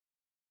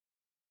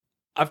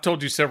I've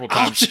told you several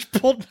I times. just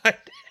pulled my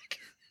neck.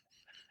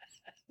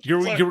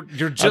 You're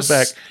I'm just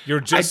back.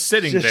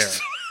 sitting there.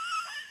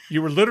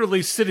 You were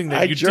literally sitting there.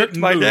 I You jerked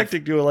didn't my move. neck to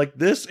do it like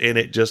this, and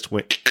it just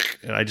went,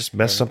 and I just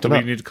messed Do something we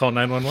up. need to call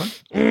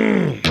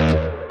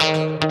 911?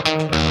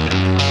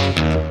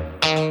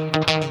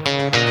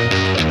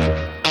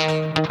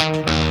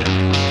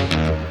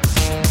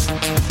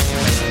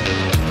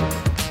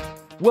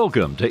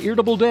 Welcome to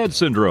Irritable Dad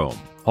Syndrome,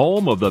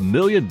 home of the $1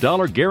 Million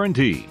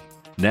Guarantee.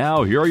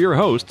 Now, here are your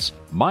hosts,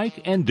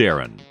 Mike and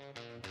Darren.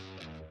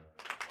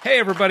 Hey,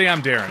 everybody,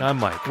 I'm Darren. I'm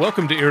Mike.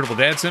 Welcome to Irritable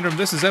Dad Syndrome.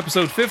 This is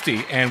episode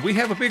 50, and we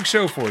have a big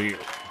show for you.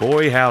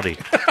 Boy, howdy.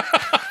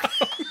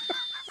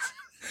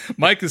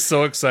 Mike is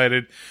so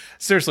excited.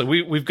 Seriously,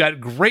 we've got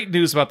great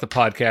news about the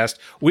podcast.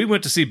 We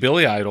went to see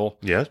Billy Idol.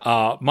 Yes.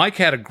 Mike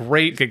had a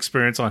great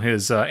experience on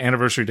his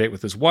anniversary date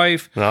with his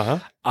wife. Uh-huh.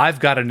 I've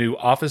got a new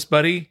office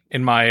buddy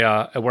in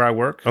my where I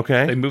work.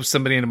 Okay. They moved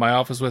somebody into my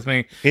office with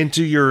me.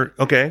 Into your,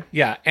 okay.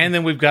 Yeah, and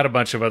then we've got a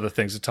bunch of other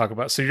things to talk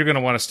about. So you're going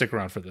to want to stick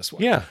around for this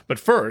one. Yeah. But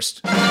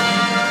first,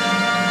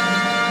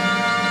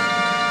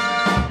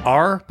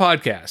 our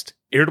podcast,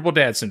 Irritable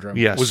Dad Syndrome,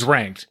 Yes. was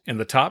ranked in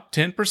the top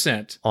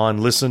 10%. On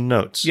Listen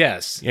Notes.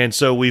 Yes. And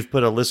so we've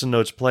put a Listen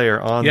Notes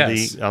player on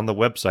Yes. the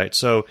website.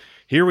 So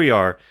here we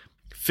are,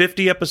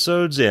 50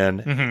 episodes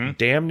in,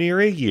 damn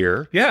near a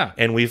year. Yeah.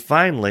 And we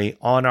finally,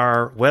 on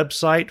our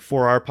website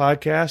for our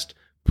podcast,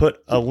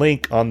 put a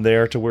link on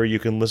there to where you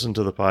can listen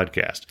to the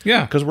podcast.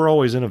 Yeah. Because we're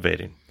always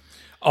innovating.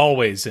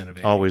 Always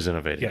innovative. Always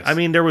innovating. Yes. I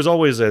mean, there was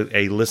always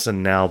a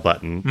listen now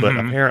button, but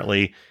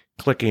apparently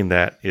clicking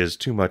that is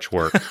too much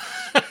work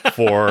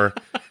for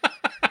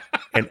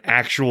an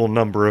actual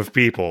number of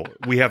people.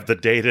 We have the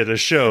data to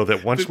show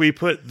that once we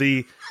put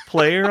the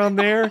player on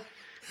there,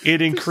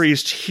 it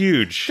increased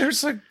huge.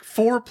 There's like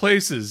 4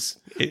 places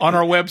on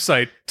our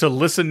website to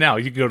listen now.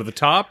 You can go to the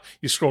top,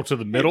 you scroll to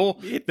the middle.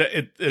 It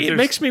there's-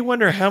 makes me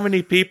wonder how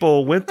many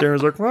people went there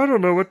and was like, well, I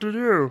don't know what to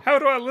do. How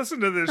do I listen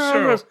to this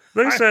show?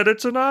 They said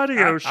it's an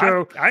audio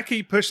show. I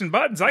keep pushing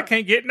buttons. I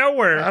can't get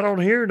nowhere. I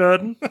don't hear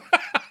nothing.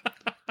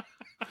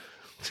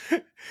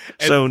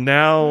 So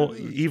now,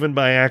 even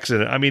by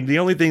accident, I mean, the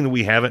only thing that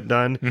we haven't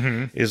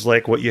done is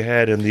like what you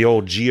had in the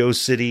old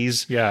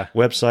GeoCities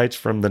websites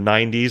from the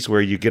 90s,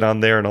 where you get on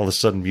there and all of a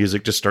sudden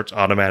music just starts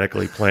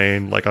automatically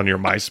playing, like on your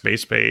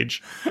MySpace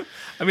page.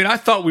 I mean, I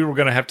thought we were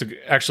going to have to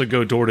actually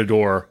go door to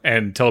door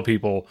and tell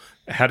people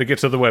how to get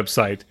to the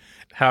website,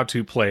 how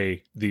to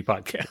play the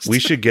podcast. We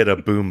should get a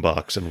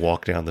boombox and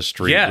walk down the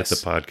street with the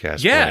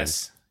podcast.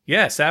 Yes.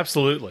 Yes,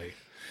 absolutely.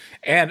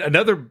 And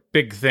another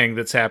big thing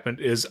that's happened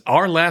is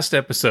our last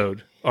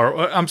episode,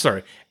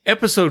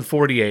 episode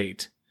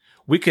 48,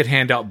 we could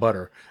hand out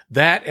butter.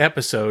 That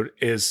episode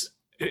it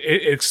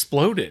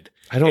exploded.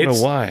 I don't know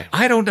why.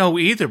 I don't know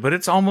either, but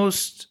it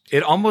almost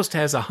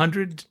has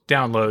 100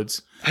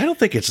 downloads. I don't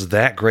think it's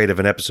that great of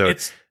an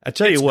episode. I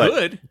tell you what,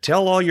 good.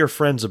 Tell all your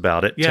friends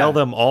about it. Yeah. Tell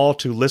them all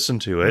to listen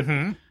to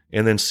it.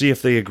 And then see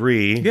if they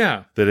agree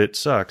that it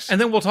sucks. And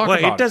then we'll talk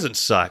about it. It doesn't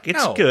suck.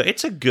 It's No. good.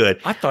 It's a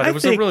good. I thought it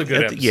was a really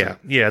good episode.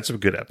 Yeah, it's a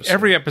good episode.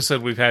 Every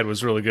episode we've had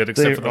was really good,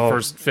 except for the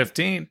first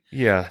 15.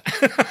 Yeah.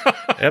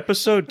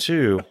 Episode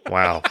 2.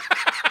 Wow.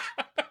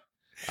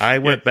 I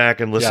went back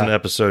and listened to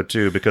episode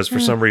 2 because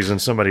for some reason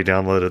somebody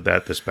downloaded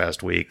that this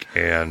past week,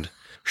 and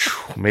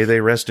may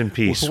they rest in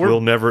peace. They'll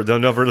never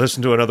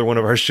listen to another one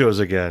of our shows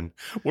again.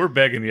 We're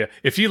begging you.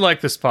 If you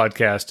like this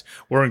podcast,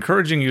 we're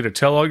encouraging you to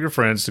tell all your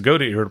friends to go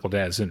to Irritable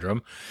Dad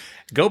Syndrome.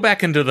 Go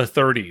back into the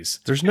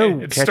 30s. There's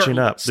no catching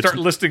up. Start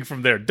listing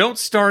from there. Don't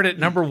start at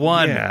number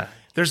 1. Yeah.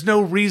 There's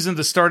no reason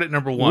to start at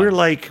number 1.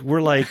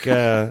 We're like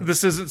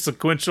this isn't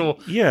sequential.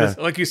 Yeah.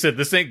 Like you said,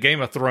 this ain't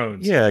Game of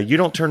Thrones. Yeah, you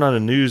don't turn on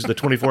the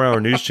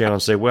 24-hour news channel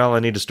and say, well, I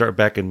need to start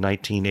back in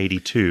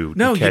 1982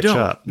 No, to catch you don't.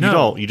 up. No. You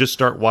don't. You just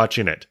start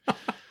watching it.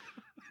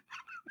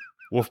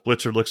 Wolf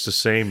Blitzer looks the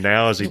same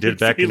now as he did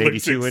back in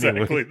 82 anyway.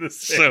 Exactly the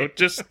same. So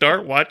just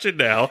start watching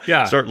now.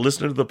 Yeah. Start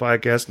listening to the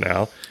podcast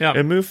now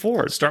and move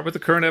forward. Start with the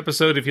current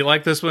episode. If you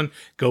like this one,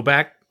 go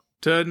back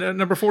to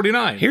number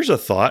 49. Here's a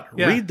thought.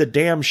 Yeah. Read the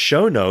damn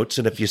show notes,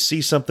 and if you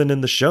see something in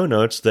the show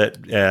notes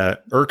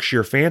that irks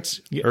your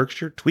fancy,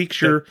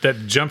 tweaks your...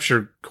 That jumps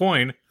your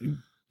coin.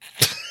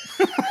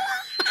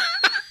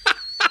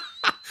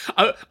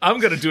 I'm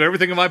going to do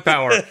everything in my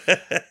power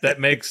that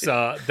makes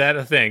that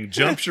a thing.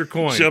 Jumps your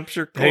coin. Jumps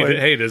your coin.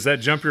 Hey, does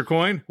that jump your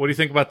coin? What do you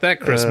think about that,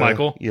 Chris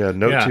Michael? Yeah,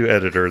 note to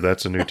editor.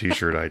 That's a new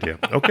t-shirt idea.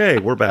 Okay,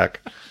 we're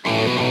back.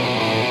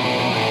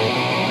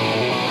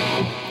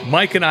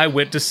 Mike and I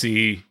went to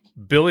see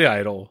Billy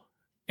Idol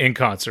in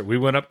concert. We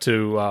went up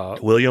to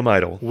William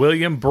Idol.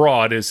 William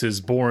Broad is his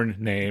born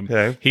name.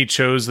 Okay. He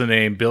chose the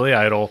name Billy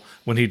Idol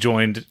when he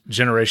joined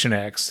Generation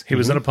X. He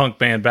was in a punk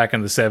band back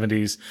in the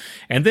 70s.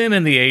 And then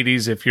in the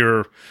 80s, if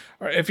you're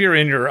if you're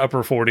in your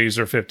upper 40s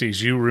or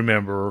 50s, you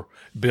remember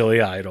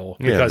Billy Idol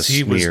because the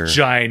he was smear.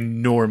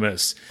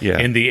 ginormous Yeah.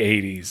 in the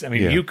 80s. I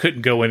mean, Yeah. you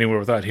couldn't go anywhere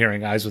without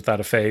hearing Eyes Without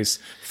a Face,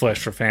 Flesh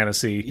for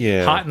Fantasy,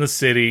 Yeah. Hot in the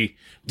City,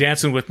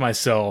 Dancing with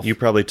Myself. You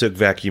probably took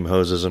vacuum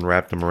hoses and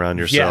wrapped them around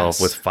yourself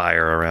Yes. with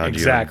fire around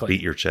Exactly. you and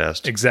beat your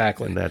chest.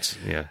 Exactly. And that's,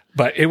 yeah.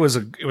 But it was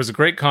a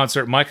great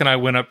concert. Mike and I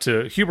went up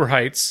to Huber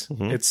Heights.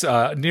 Mm-hmm. It's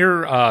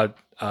near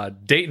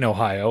Dayton,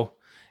 Ohio.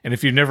 And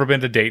if you've never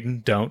been to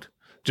Dayton, don't.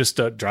 Just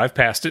drive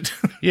past it.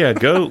 Yeah,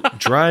 go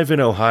drive in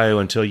Ohio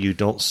until you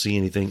don't see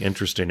anything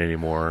interesting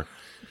anymore.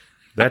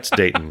 That's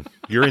Dayton.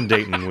 You're in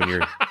Dayton when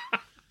you're...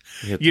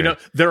 You know,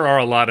 there are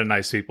a lot of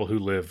nice people who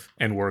live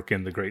and work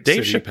in the great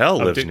Dave city. Chappelle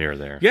of lives Dayton. near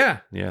there. Yeah.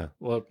 Yeah.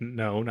 Well,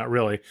 no, not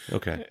really.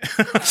 Okay.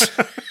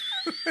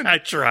 I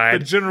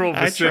tried. The general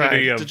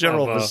vicinity of The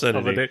general of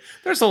vicinity. a Dayton.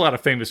 There's a lot of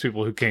famous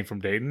people who came from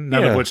Dayton,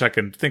 none Yeah. of which I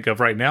can think of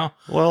right now.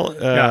 Well,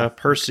 Yeah.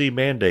 Percy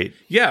Mandate.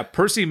 Yeah,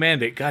 Percy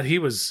Mandate. God, he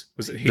was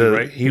it he,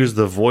 right? He was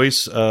the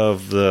voice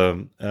of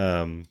the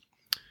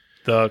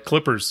The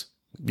Clippers.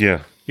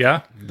 yeah,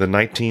 Yeah? the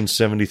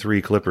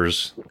 1973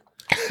 Clippers.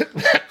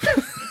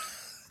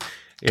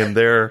 And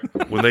there,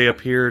 when they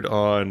appeared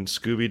on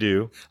Scooby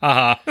Doo,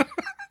 Uh-huh.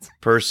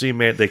 Percy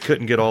they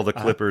couldn't get all the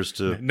Clippers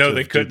to No,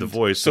 they do couldn't. the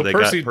voice, So so they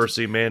Percy- got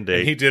Percy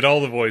Mandate. He did all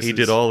the voices. He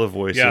did all the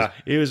voices. Yeah.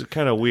 It was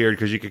kind of weird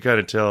because you could kind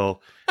of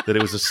tell that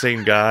it was the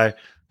same guy,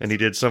 and he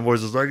did some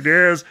voices like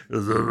this,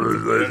 and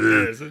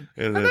then,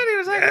 And then he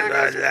was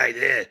like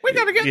this. We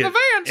gotta get in the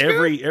van,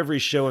 Scoot. Every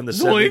show in the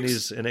Zoinks.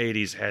 70s and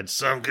 80s had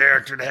some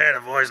character that had a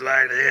voice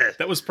like this.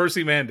 That was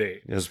Percy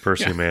Mandate. It was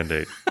Percy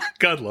Mandate,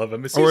 God love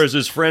him. It's or as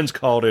his friends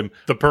called him,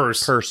 the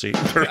purse. Percy.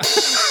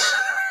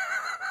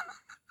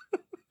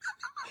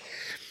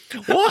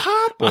 What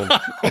happened?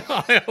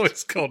 I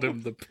always called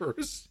him the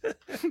purse.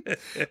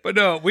 But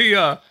no, we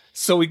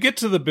get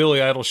to the Billy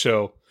Idol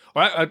show.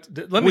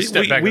 Let me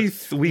step back.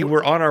 We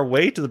were on our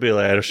way to the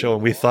Billy Idol show,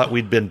 and we thought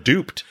we'd been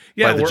duped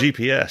by the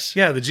GPS.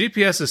 Yeah, the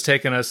GPS has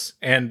taken us,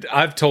 and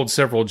I've told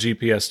several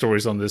GPS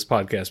stories on this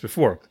podcast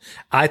before.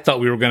 I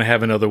thought we were going to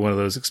have another one of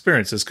those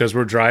experiences because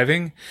we're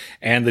driving,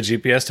 and the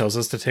GPS tells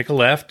us to take a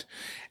left,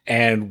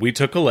 and we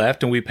took a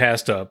left, and we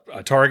passed a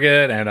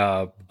Target and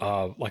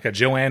like a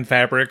Joann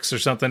Fabrics or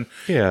something.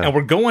 Yeah. And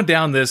we're going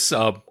down this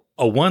a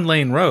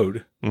 1-lane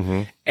road,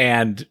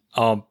 and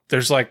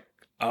there's like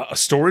a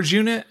storage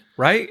unit.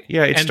 Right?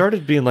 Yeah, it And-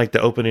 started being like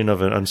the opening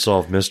of an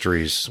Unsolved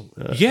Mysteries.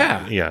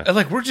 Yeah. Yeah. And,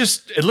 like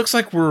it looks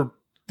like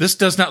this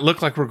does not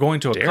look like we're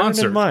going to a Darren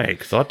concert. and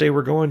Mike thought they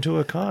were going to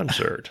a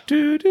concert.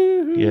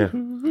 Doo-doo.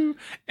 Yeah.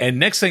 And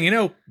next thing you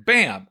know,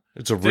 bam.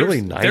 It's a really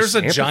nice There's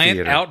a giant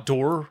amphitheater.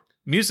 outdoor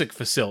music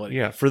facility.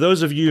 Yeah, for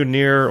those of you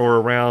near or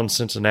around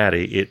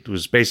Cincinnati, it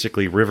was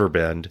basically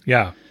Riverbend,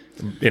 Yeah.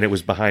 and it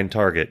was behind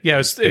Target. Yeah. It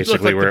looked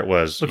basically like where it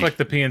was. Looked like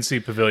the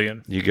PNC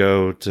Pavilion. You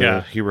go to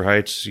Yeah. Huber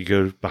Heights, you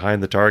go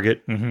behind the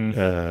Target,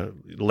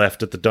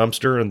 left at the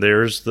dumpster, and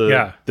there's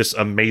this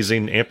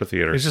amazing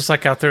amphitheater. It's just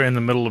like out there in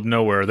the middle of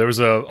nowhere. There was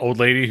a old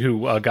lady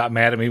who got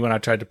mad at me when I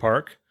tried to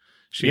park.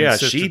 She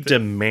insisted that-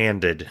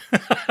 demanded.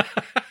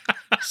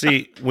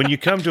 See, when you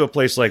come to a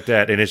place like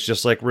that, and it's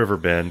just like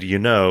Riverbend,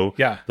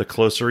 Yeah. the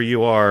closer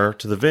you are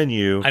to the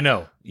venue, I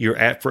know. you're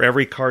at for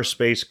every car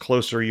space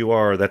closer you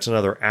are, that's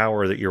another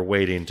hour that you're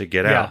waiting to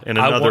get Yeah, out, and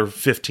I another want-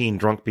 15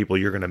 drunk people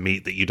you're going to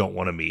meet that you don't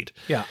want to meet.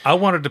 Yeah. I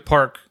wanted to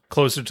park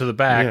closer to the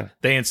back. Yeah.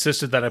 They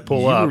insisted that I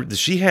pull up.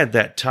 She had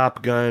that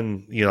Top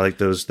Gun, like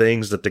those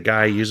things that the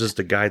guy uses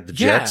to guide the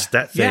Yeah, jets,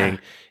 that thing, yeah.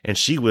 and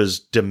she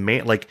was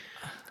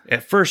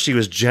at first she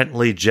was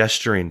gently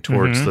gesturing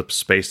towards the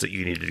space that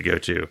you needed to go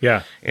to.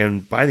 Yeah.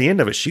 And by the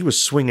end of it, she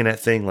was swinging that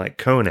thing like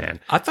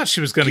Conan. I thought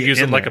she was going to Get use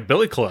it in like there. a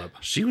billy club.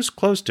 She was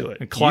close to it.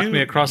 And clocked me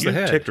across the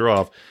head. Ticked her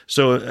off.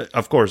 So,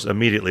 of course,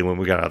 immediately when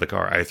we got out of the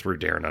car, I threw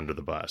Darren under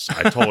the bus.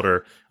 I told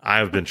her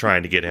I've been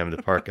trying to get him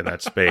to park in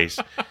that space,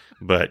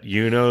 but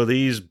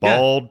these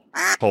bald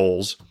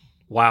holes.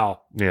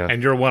 Wow. Yeah.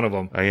 And you're one of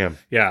them. I am.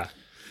 Yeah.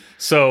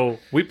 So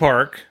we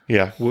park.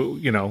 Yeah.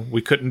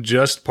 We couldn't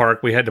just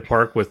park. We had to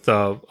park with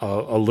a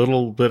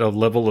little bit of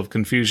level of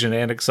confusion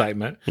and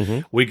excitement.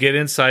 We get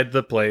inside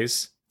the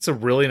place. It's a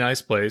really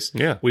nice place.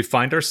 Yeah. We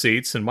find our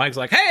seats, and Mike's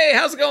like, "Hey,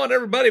 how's it going,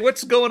 everybody?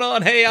 What's going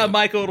on? Hey, I'm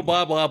Michael,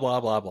 blah, blah, blah,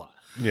 blah, blah."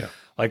 Yeah.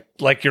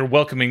 Like you're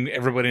welcoming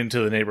everybody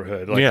into the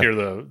neighborhood. Like Yeah. you're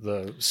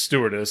the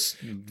stewardess.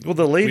 Well,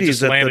 the We ladies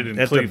just at landed the in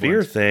beer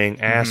Cleveland.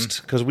 thing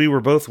asked, because we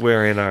were both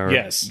wearing our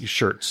Yes.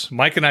 shirts.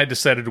 Mike and I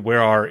decided to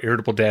wear our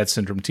Irritable Dad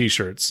Syndrome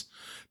T-shirts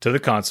to the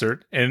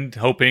concert, and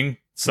hoping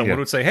someone Yeah.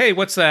 would say, "Hey,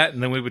 what's that?"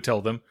 And then we would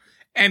tell them.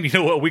 And you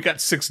know what? We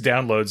got 6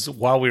 downloads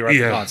while we were at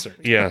the concert.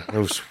 Yeah. It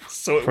was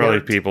So it probably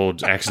worked. people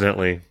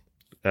accidentally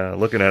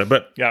looking at it.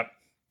 But Yeah.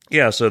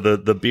 yeah, so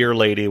the beer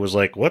lady was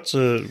like, what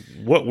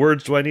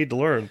words do I need to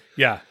learn?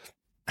 Yeah.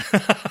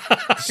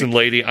 Listen,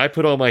 lady, I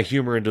put all my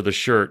humor into the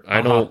shirt.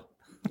 I don't,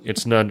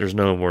 there's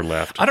no more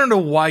left. I don't know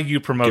why you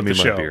promote Give me the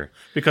my show. beer.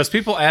 Because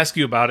people ask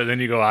you about it,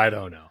 and you go, "I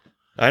don't know."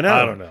 I know.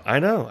 I don't know. I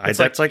know. It's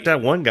That's like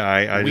that one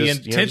guy. We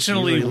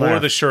intentionally usually wore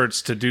laugh. the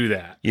shirts to do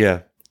that.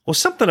 Yeah. Well,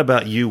 something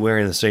about you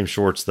wearing the same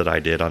shorts that I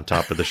did on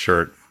top of the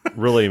shirt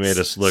really made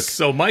us look.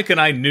 So Mike and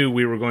I knew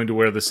we were going to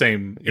wear the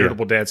same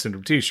Irritable Dad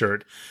Syndrome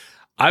t-shirt.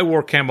 I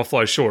wore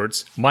camouflage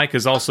shorts. Mike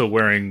is also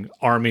wearing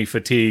army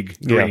fatigue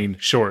green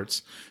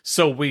shorts.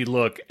 So we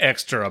look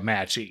extra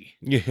matchy.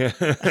 Yeah.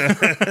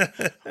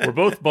 We're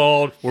both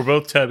bald. We're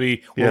both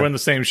tubby. We're wearing the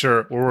same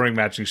shirt. We're wearing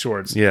matching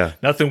shorts. Yeah.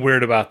 Nothing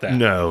weird about that.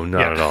 No,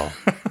 not at all.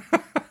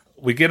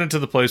 We get into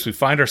the place. We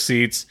find our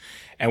seats.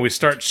 And we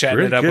start chatting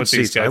Really it up good with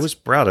these seats. guys. I was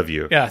proud of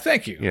you. Yeah,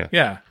 thank you.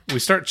 Yeah. We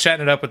start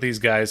chatting it up with these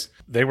guys.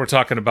 They were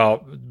talking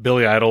about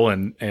Billy Idol,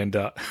 and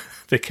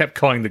they kept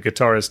calling the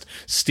guitarist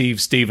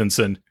Steve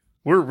Stevenson.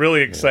 We're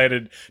really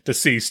excited to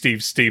see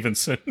Steve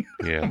Stevenson.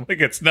 Yeah. I'm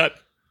like, it's not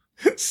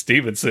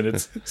Stevenson,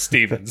 it's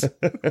Stevens.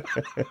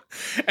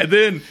 And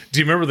then, do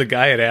you remember the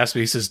guy had asked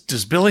me, he says,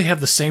 does Billy have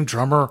the same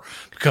drummer?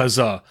 Because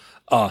there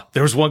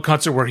was one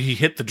concert where he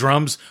hit the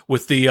drums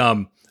with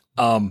I'm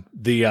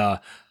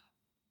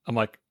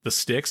like, the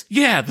Sticks?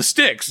 Yeah, the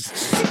Sticks.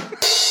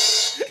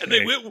 And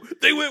they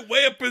went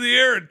way up in the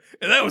air,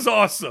 and that was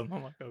awesome.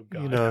 I'm like, oh,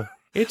 God. You know,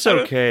 it's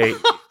okay.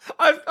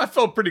 I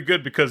felt pretty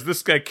good because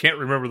this guy can't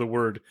remember the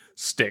word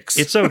sticks.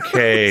 It's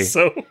okay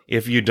So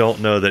if you don't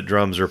know that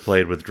drums are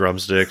played with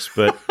drumsticks,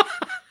 but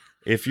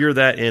if you're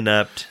that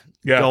inept,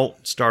 don't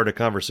start a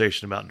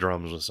conversation about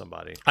drums with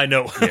somebody. I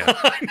know. Yeah.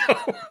 I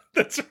know.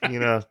 That's right. You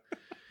know,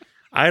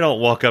 I don't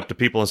walk up to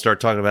people and start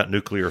talking about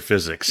nuclear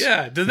physics.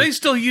 Yeah. Do they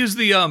still use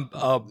the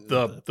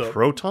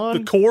proton?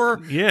 the core?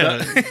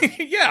 Yeah.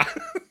 Yeah.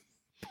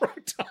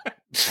 Proton.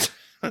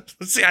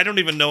 See, I don't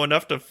even know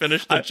enough to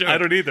finish the joke. I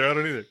don't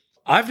either.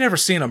 I've never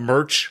seen a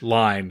merch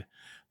line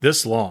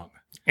this long.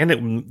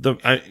 And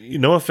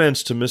no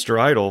offense to Mr.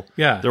 Idol,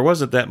 there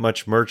wasn't that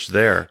much merch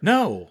there.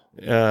 No.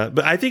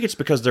 But I think it's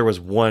because there was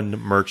one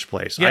merch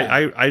place.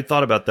 Yeah. I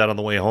thought about that on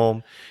the way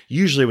home.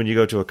 Usually when you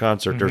go to a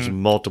concert, there's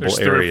multiple There's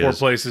areas. 3 or 4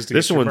 places to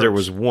This get your one, there merch.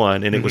 was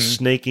one, and it was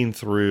snaking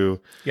through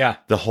Yeah.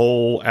 the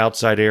whole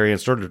outside area and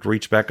started to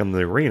reach back on the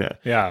arena.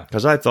 Yeah.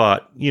 Because I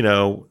thought,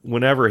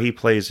 whenever he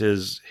plays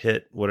his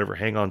hit, whatever,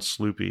 Hang On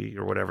Sloopy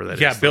or whatever that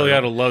is. Yeah, Billy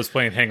Idol loves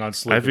playing Hang On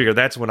Sloopy. I figure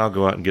that's when I'll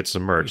go out and get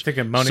some merch. You're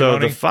thinking Money So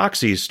Money? the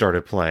Foxies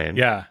started playing.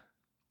 Yeah.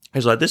 I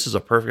was like, this is a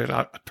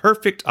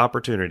perfect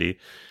opportunity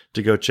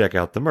to go check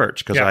out the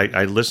merch. Because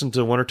I listened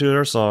to 1 or 2 of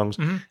their songs.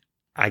 Mm-hmm.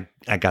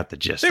 I got the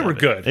gist. They were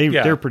good. They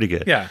were pretty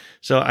good. Yeah.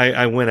 So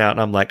I went out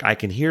and I'm like, I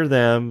can hear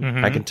them.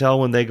 I can tell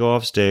when they go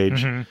off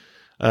stage. And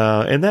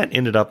that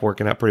ended up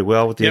working out pretty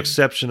well, with the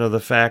exception of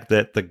the fact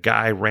that the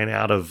guy ran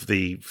out of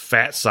the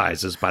fat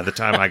sizes by the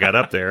time I got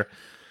up there.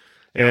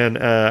 And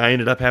I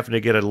ended up having to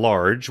get a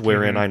large,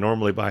 wherein I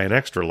normally buy an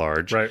extra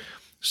large. Right.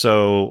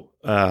 So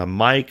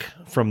Mike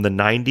from the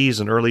 90s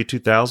and early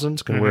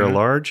 2000s can wear a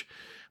large.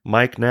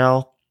 Mike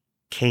now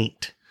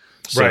can't.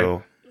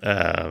 So,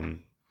 and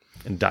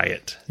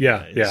diet.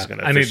 Yeah,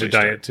 I need to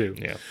diet too.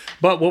 Yeah.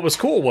 But what was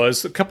cool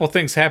was a couple of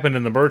things happened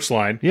in the merch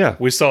line. Yeah.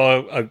 We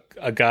saw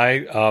a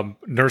guy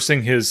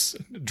nursing his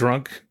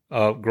drunk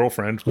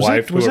girlfriend,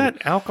 wife. Was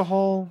that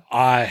alcohol?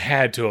 I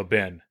had to have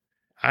been.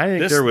 I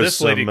think there was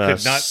this lady some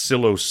could not,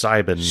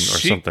 psilocybin or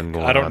something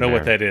going on. I don't know there.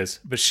 what that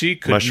is, but she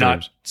could Mushrooms.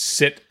 not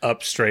sit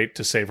up straight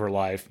to save her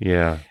life.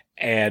 Yeah.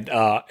 And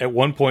at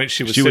one point,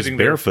 she was sitting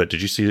barefoot.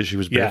 Did you see that she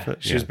was barefoot?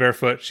 Yeah, she was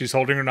barefoot. She's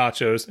holding her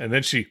nachos, and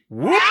then she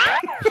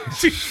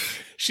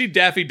she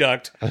Daffy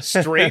ducked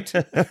straight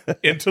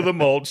into the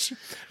mulch.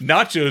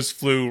 Nachos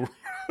flew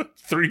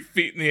 3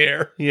 feet in the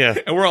air. Yeah,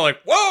 and we're all like,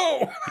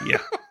 "Whoa!" Yeah.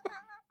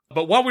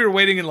 But while we were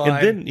waiting in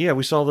line, and then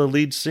we saw the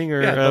lead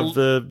singer of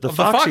the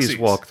Foxies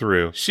walk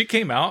through. She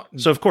came out.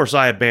 So of course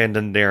I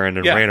abandoned Darren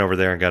and ran over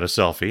there and got a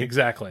selfie.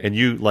 Exactly. And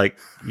you, like,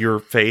 your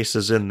face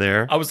is in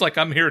there. I was like,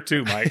 I'm here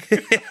too, Mike.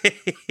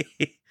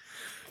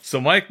 So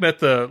Mike met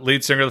the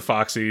lead singer of the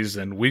Foxies,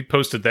 and we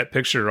posted that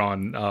picture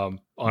on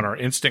our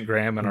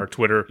Instagram and our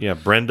Twitter. Yeah,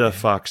 Brenda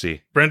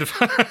Foxy. Brenda.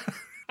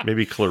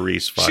 Maybe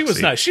Clarice Foxy. She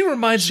was nice. She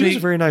was a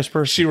very nice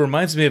person. She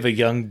reminds me of a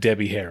young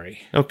Debbie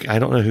Harry. Okay, I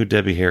don't know who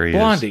Debbie Harry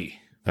Blondie. is.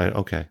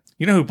 Okay.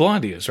 You know who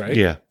Blondie is, right?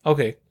 Yeah.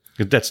 Okay.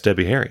 That's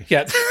Debbie Harry.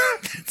 Yeah.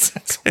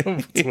 That's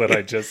what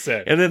I just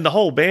said. And then the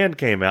whole band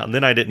came out, and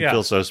then I didn't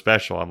feel so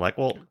special. I'm like,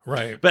 well,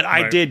 right. But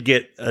I did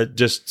get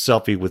just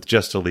selfie with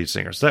just a lead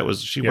singer. So that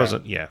was, she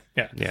wasn't, Yeah.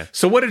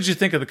 So what did you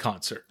think of the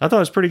concert? I thought it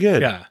was pretty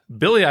good. Yeah.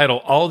 Billy Idol,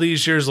 all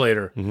these years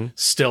later,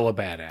 still a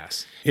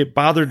badass. It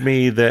bothered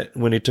me that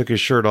when he took his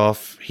shirt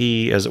off,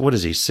 what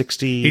is he,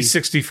 60? He's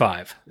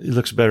 65. He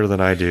looks better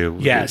than I do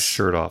with yes. his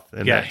shirt off.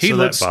 And he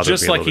looks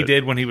just like he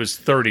did when he was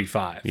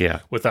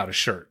 35 without a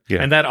shirt.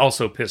 Yeah. And that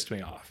also pissed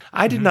me off.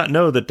 I did not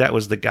know that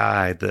was the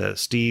guy, the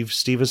Steve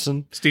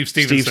Stevenson. Steve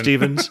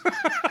Stevens.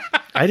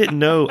 I didn't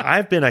know.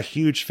 I've been a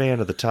huge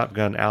fan of the Top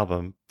Gun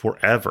album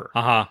forever.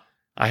 Uh-huh.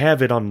 I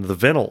have it on the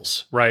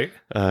vinyls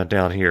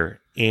down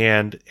here.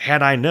 And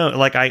had I known,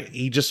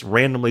 he just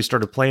randomly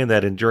started playing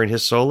that during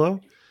his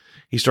solo.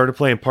 He started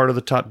playing part of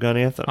the Top Gun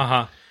anthem.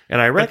 Uh-huh. And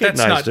I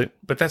recognized it.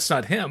 But that's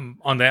not him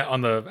on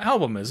the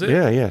album, is it?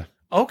 Yeah.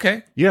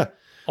 Okay. Yeah.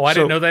 Oh, I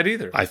didn't know that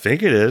either. I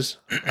think it is.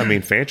 I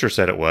mean, Fancher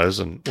said it was,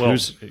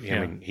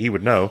 and he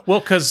would know. Well,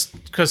 because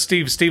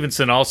Steve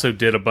Stevenson also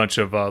did a bunch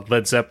of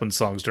Led Zeppelin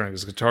songs during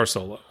his guitar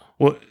solo.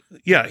 Well,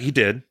 yeah, he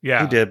did.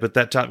 Yeah. He did. But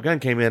that Top Gun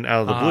came in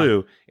out of the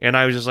blue, and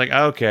I was just like,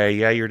 okay,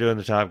 yeah, you're doing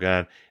the Top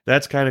Gun.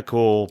 That's kind of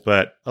cool,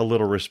 but a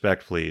little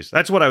respect, please.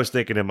 That's what I was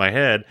thinking in my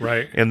head.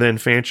 Right. And then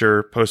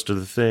Fancher posted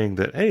the thing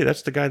that, hey,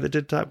 that's the guy that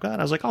did Top Gun.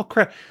 I was like, oh,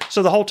 crap.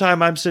 So the whole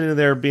time I'm sitting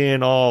there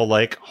being all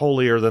like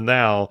holier than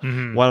thou,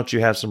 why don't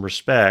you have some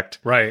respect?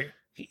 Right.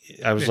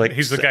 I was like,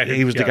 He's the guy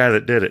he was the guy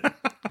that did it.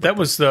 That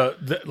was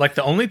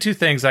the only two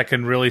things I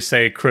can really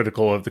say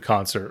critical of the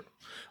concert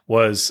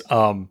was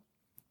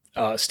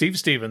Steve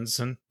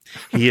Stevenson.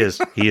 He is.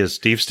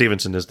 Steve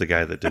Stevenson is the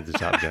guy that did the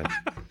Top Gun.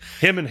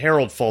 Him and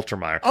Harold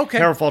Faltermeyer. Okay.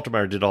 Harold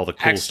Faltermeyer did all the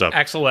cool stuff.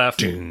 Axel F.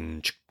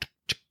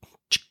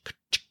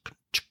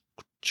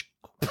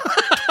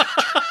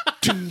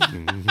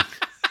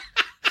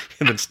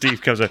 And then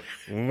Steve comes in.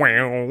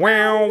 Wow,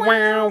 wow,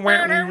 wow,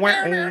 wow,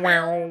 wow,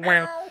 wow,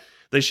 wow.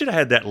 They should have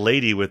had that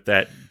lady with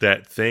that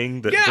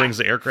thing that brings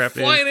the aircraft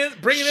in.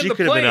 Bringing in She the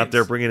could have been planes. out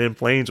there bringing in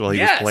planes while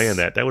he was playing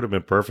that. That would have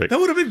been perfect. That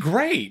would have been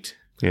great.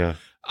 Yeah.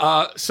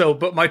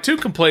 But my two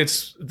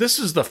complaints, this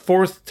is the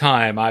fourth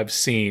time I've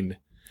seen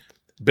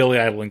Billy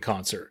Idol in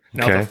concert.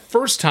 Now, Okay. the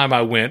first time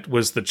I went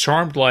was the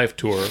Charmed Life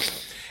tour,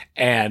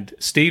 and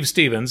Steve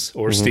Stevens,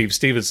 or Steve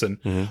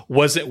Stevenson,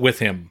 wasn't with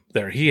him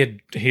there.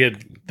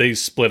 They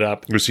split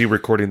up. Was he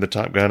recording the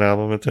Top Gun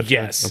album at that time?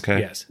 Yes. Okay.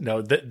 Yes.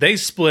 No, they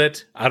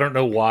split. I don't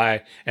know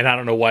why, and I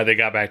don't know why they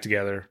got back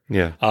together.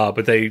 Yeah.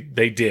 But they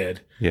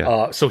did.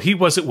 Yeah. So he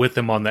wasn't with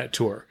them on that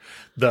tour.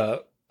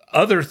 The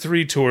other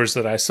three tours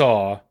that I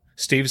saw,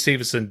 Steve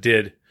Stevenson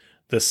did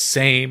the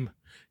same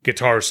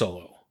guitar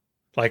solo,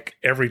 like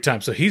every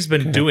time. So he's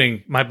been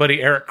doing, my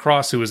buddy Eric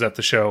Cross, who was at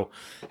the show,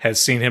 has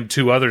seen him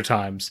 2 other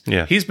times.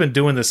 Yeah. He's been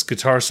doing this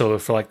guitar solo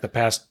for like the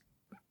past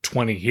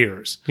 20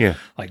 years. Yeah.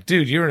 Like,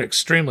 dude, you're an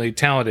extremely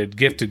talented,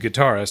 gifted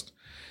guitarist.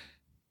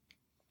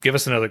 Give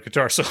us another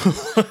guitar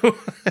solo.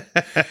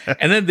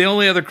 And then the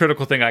only other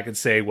critical thing I could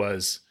say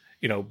was,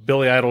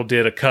 Billy Idol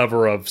did a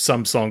cover of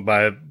some song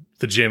by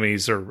the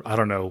Jimmies, or I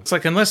don't know. It's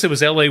like, unless it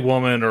was LA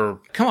Woman, or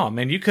come on,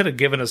 man, you could have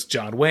given us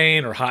John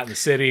Wayne or Hot in the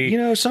City.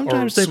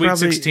 Sometimes or they Sweet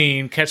probably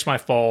 16, Catch My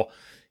Fall.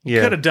 You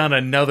Yeah. could have done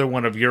another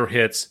one of your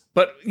hits.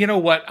 But you know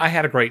what? I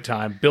had a great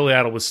time. Billy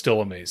Idol was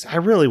still amazing. I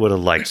really would have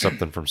liked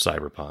something from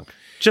Cyberpunk,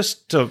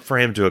 just for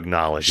him to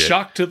acknowledge it.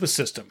 Shock to the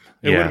System.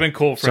 It Yeah. would have been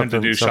cool for him to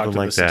do Shock to something the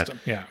like that. System.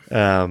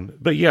 Yeah.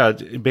 But yeah,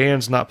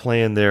 bands not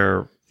playing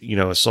their,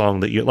 a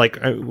song that you like.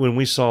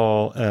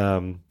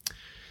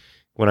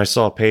 When I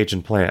saw Page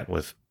and Plant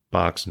with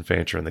Box and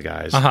Fancher and the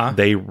guys,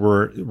 they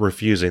were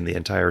refusing the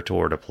entire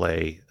tour to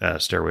play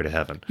Stairway to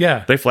Heaven.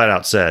 Yeah. They flat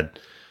out said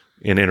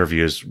in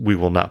interviews, "We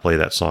will not play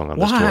that song on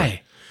this tour."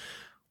 Why?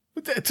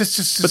 It's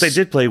just, But they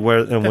did play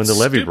When the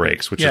Levee stupid.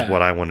 Breaks, which Yeah. is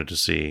what I wanted to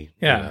see.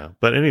 Yeah.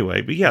 But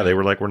anyway, they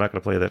were like, "We're not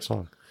going to play that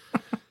song."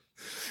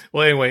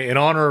 Well, anyway, in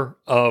honor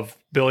of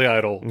Billy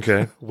Idol,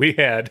 Okay. we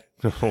had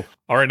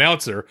our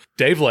announcer,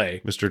 Dave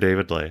Lay, Mr.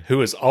 David Lay. who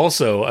is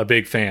also a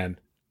big fan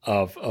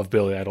of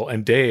Billy Idol.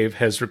 And Dave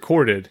has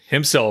recorded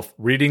himself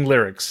reading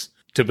lyrics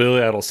to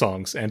Billy Idol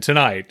songs. And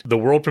tonight, the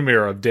world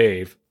premiere of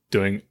Dave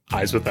doing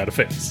Eyes Without a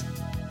Face.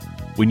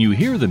 When you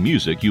hear the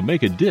music, you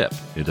make a dip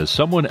into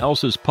someone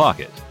else's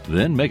pocket,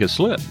 then make a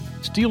slip.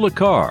 Steal a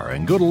car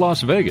and go to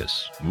Las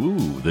Vegas.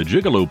 Ooh, the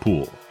Gigolo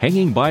pool,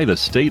 hanging by the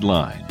state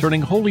line,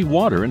 turning holy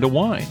water into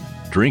wine,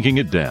 drinking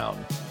it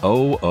down.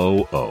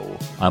 Oh.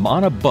 I'm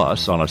on a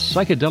bus on a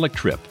psychedelic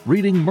trip,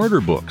 reading murder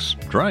books,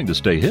 trying to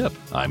stay hip.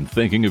 I'm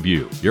thinking of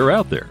you. You're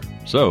out there.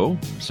 So,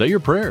 say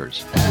your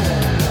prayers.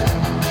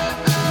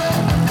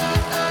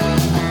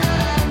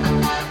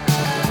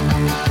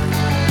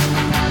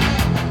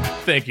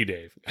 Thank you,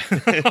 Dave.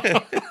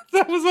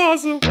 That was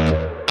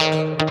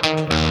awesome.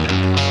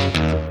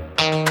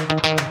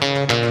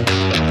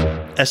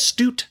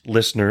 Astute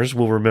listeners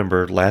will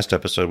remember last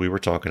episode we were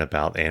talking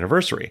about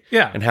anniversary.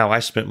 Yeah. And how I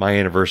spent my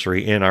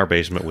anniversary in our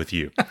basement with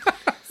you.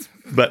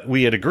 But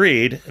we had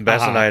agreed,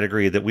 Bess and I had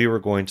agreed that we were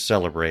going to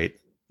celebrate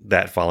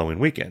that following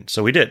weekend.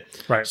 So we did.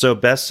 Right. So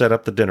Bess set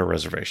up the dinner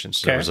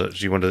reservations. Okay.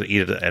 She wanted to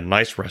eat at a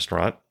nice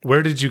restaurant.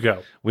 Where did you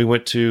go? We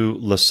went to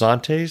Los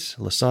Santes.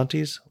 Los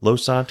Sante.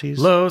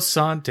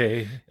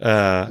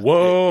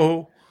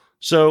 Whoa.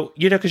 So,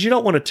 because you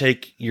don't want to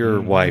take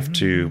your wife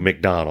to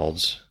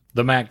McDonald's,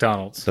 The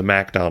McDonald's.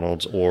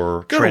 or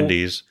Go to-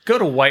 Trendy's Go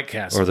to White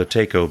Castle. or the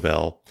Taco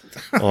Bell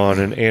on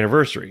an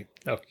anniversary.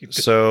 No, you didn't.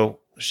 So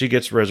she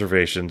gets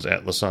reservations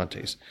at Los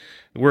Santes.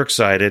 We're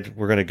excited.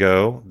 We're going to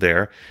go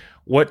there.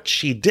 What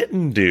she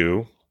didn't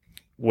do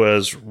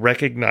was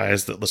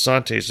recognize that Los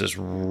Santes is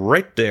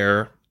right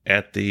there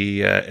at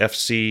the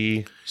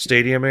FC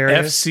Stadium area.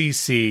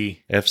 FCC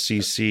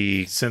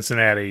FCC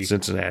Cincinnati.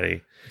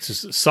 Cincinnati. It's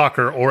just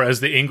soccer, or as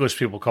the English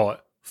people call it,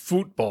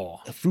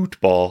 football.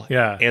 Football.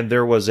 Yeah. And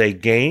there was a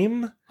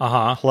game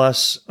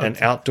plus an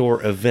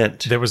outdoor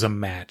event. There was a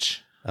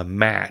match. A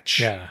match.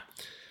 Yeah.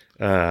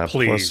 Plus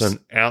Please. an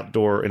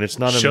outdoor, and it's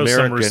not Show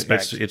some American.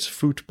 respect. It's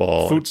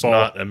football. It's Football.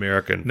 not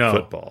American No.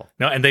 football.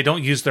 No, and they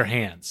don't use their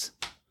hands.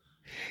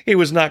 It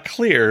was not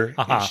clear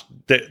Uh-huh.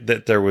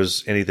 that there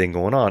was anything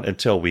going on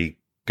until we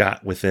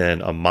got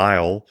within a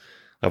mile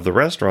of the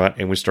restaurant,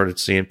 and we started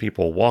seeing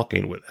people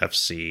walking with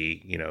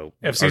FC, FC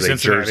are they Cincinnati.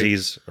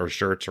 jerseys or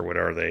shirts or what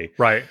are they?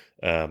 Right.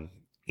 And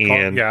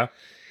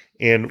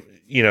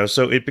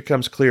so it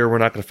becomes clear we're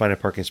not going to find a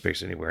parking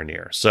space anywhere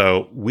near.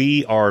 So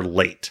we are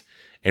late,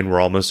 and we're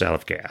almost out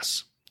of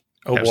gas.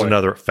 Oh, That was boy.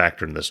 another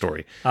factor in the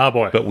story. Oh,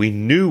 boy. But we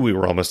knew we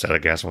were almost out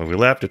of gas when we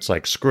left. It's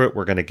like, screw it,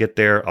 we're going to get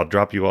there. I'll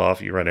drop you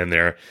off. You run in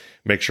there,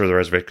 make sure the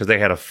reservation, because they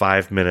had a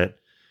 5-minute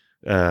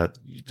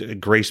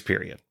grace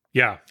period.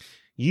 Yeah.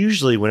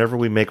 Usually, whenever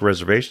we make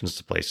reservations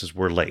to places,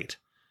 we're late.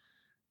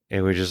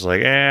 And we're just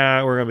like,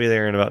 we're going to be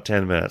there in about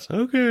 10 minutes.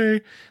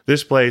 Okay.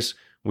 This place,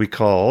 we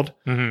called,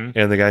 Mm-hmm.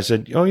 and the guy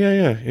said, oh,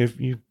 yeah. If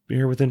you're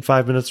here within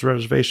 5 minutes of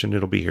reservation,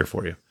 it'll be here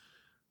for you.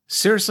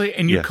 Seriously?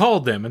 And you Yeah.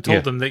 called them and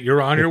told them that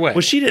you're on your way.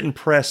 Well, she didn't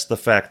press the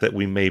fact that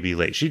we may be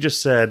late. She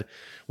just said,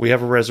 we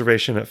have a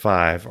reservation at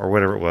 5 or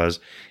whatever it was,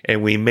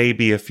 and we may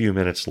be a few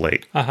minutes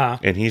late. Uh-huh.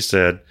 And he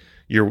said,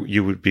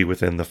 you would be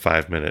within the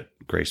 5-minute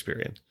grace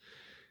period.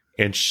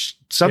 And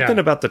something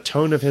about the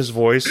tone of his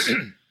voice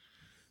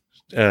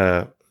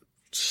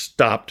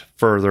stopped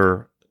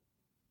further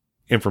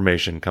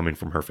information coming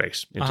from her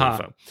face into the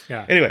phone.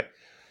 Yeah. Anyway,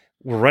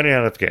 we're running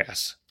out of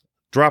gas.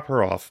 Drop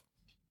her off.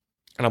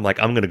 And I'm like,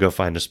 I'm going to go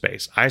find a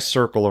space. I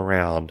circle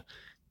around.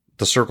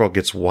 The circle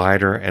gets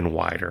wider and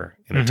wider,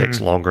 and it takes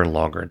longer and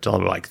longer until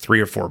I'm like 3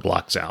 or 4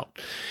 blocks out.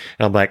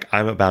 And I'm like,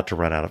 I'm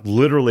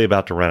literally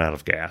about to run out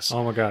of gas.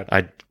 Oh, my God.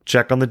 I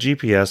check on the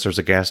GPS. There's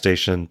a gas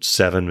station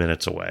 7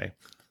 minutes away.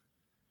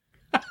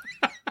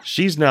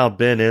 She's now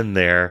been in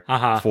there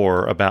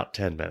for about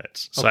 10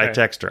 minutes. So I Okay.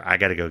 text her, I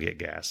got to go get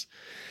gas.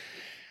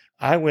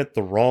 I went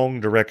the wrong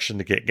direction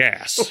to get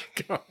gas.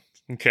 Oh, God.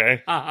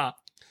 Okay. Uh-huh.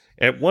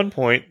 At one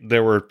point,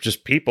 there were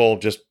just people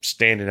just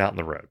standing out in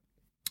the road.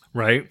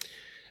 Right.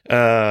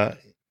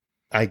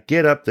 I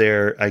get up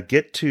there. I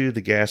get to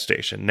the gas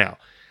station. Now,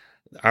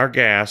 our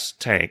gas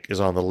tank is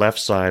on the left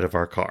side of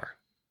our car.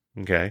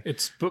 Okay.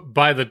 It's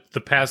by the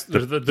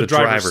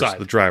driver's side.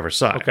 The driver's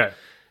side. Okay.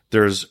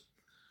 There's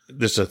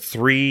a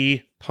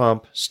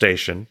 3-pump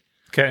station.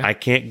 Okay. I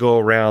can't go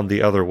around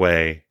the other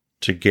way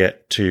to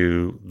get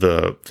to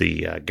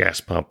the gas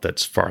pump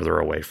that's farther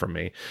away from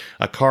me.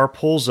 A car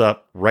pulls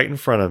up right in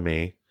front of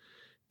me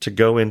to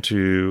go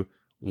into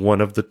one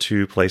of the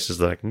 2 places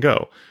that I can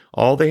go.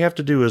 All they have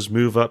to do is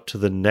move up to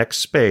the next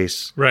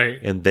space, Right.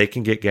 and they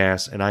can get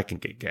gas, and I can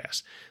get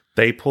gas.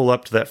 They pull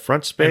up to that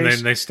front space. And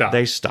then they stop.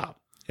 They stop,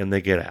 and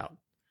they get out.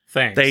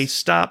 Thanks. They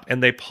stop,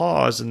 and they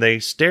pause, and they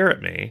stare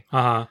at me.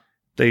 Uh-huh.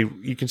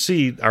 You can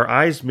see our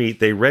eyes meet.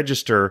 They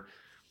register.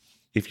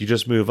 If you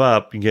just move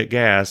up, you get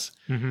gas.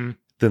 Mm-hmm.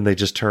 Then they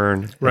just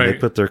turn and they Right.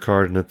 put their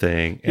card in the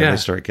thing, and Yeah. they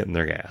start getting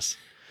their gas.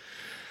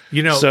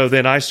 So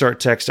then I start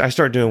texting. I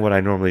start doing what I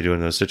normally do in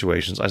those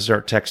situations. I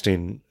start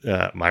texting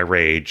my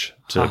rage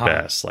to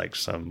Bess, like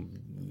some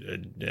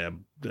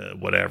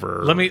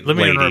whatever. let me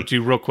lady. interrupt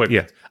you real quick.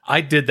 Yeah.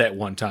 I did that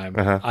one time.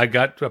 Uh-huh.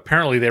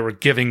 Apparently they were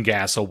giving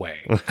gas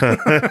away.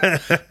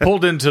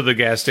 Pulled into the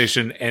gas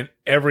station, and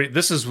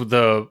this is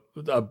a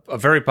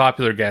very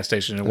popular gas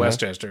station in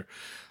Westchester.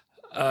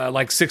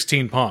 Like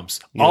 16 pumps.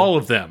 All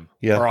of them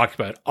are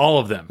occupied. All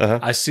of them.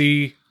 I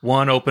see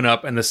one open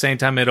up, and the same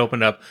time it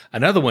opened up,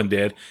 another one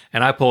did,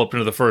 and I pull up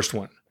into the first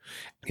one.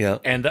 Yeah.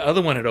 And the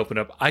other one had opened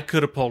up. I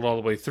could have pulled all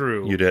the way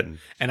through. You didn't.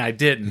 And I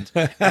didn't.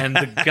 And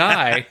the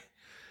guy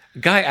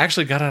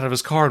actually got out of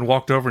his car and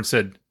walked over and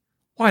said,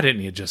 "Why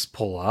didn't you just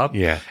pull up?"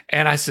 Yeah.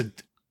 And I said,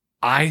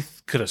 I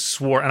could have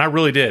swore, and I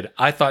really did.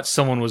 I thought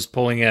someone was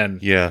pulling in.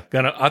 Yeah.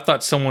 I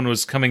thought someone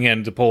was coming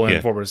in to pull in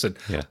Yeah. forward. I said,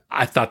 Yeah.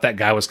 I thought that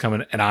guy was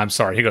coming, and I'm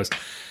sorry. He goes,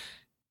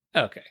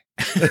 okay.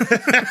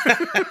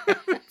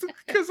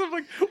 Because I'm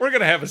like, we're going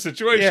to have a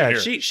situation Yeah,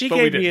 here. she But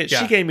we gave me didn't.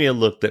 she gave me a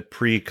look that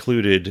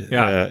precluded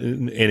Yeah.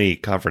 any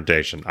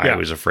confrontation. I Yeah.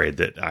 was afraid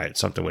that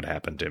something would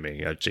happen to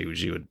me. She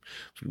would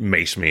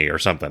mace me or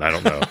something. I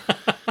don't know.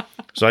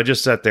 So I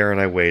just sat there and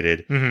I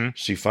waited. Mm-hmm.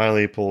 She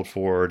finally pulled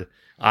forward.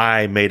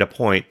 I made a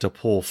point to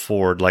pull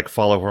forward, like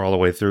follow her all the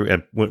way through,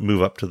 and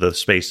move up to the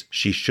space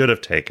she should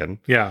have taken.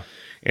 Yeah.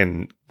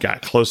 And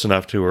got close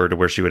enough to her to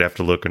where she would have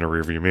to look in her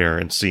rearview mirror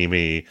and see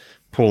me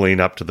pulling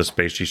up to the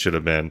space she should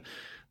have been.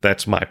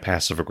 That's my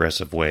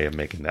passive-aggressive way of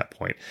making that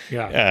point.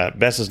 Yeah.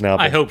 Bess has now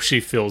I been, hope she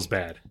feels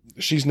bad.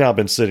 she's now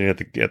been sitting at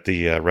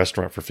the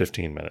restaurant for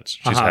 15 minutes.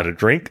 She's had a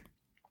drink.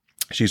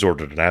 She's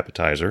ordered an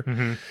appetizer.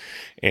 Mm-hmm.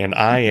 And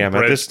I am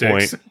at this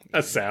point,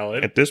 a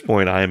salad.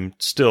 I'm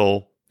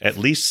still at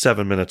least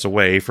 7 minutes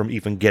away from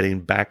even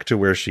getting back to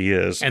where she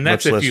is. And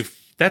that's much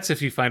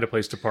if you find a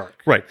place to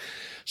park. Right.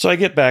 So I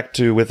get back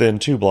to within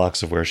 2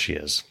 blocks of where she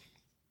is.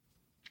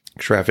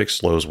 Traffic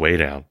slows way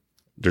down.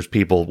 There's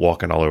people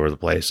walking all over the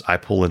place. I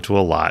pull into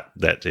a lot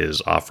that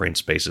is offering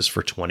spaces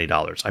for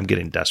 $20. I'm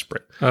getting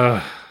desperate.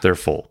 They're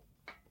full.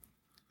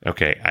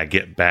 Okay, I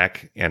get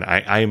back and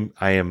I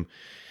am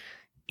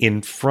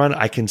in front.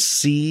 I can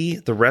see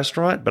the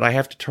restaurant, but I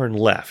have to turn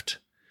left.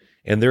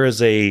 And there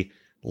is a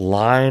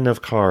line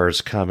of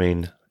cars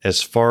coming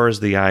as far as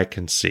the eye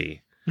can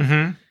see.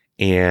 Mm-hmm.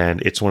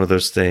 And it's one of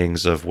those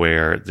things of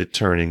where they're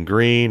turning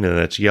green and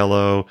it's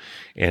yellow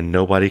and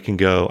nobody can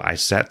go. I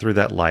sat through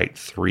that light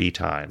 3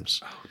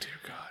 times. Oh, dear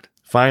God.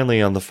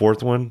 Finally, on the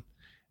 4th one,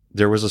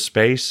 there was a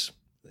space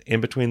in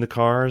between the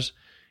cars.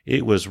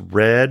 It was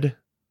red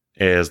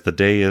as the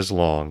day is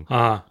long.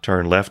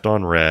 Turn left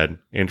on red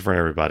in front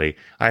of everybody.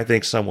 I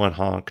think someone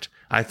honked.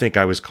 I think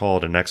I was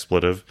called an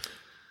expletive.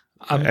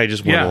 I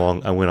just went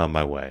along. I went on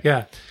my way.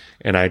 Yeah.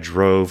 And I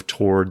drove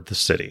toward the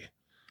city.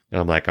 And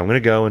I'm like, I'm going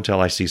to go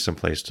until I see some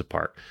place to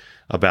park.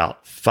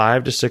 About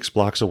 5 to 6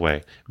 blocks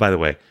away. By the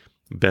way,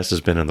 Bess has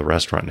been in the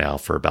restaurant now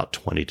for about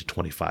 20 to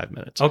 25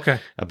 minutes.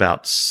 Okay.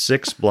 About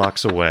 6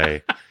 blocks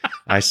away,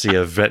 I see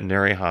a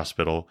veterinary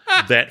hospital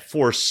that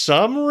for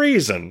some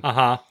reason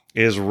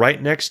is right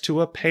next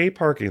to a pay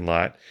parking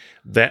lot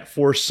that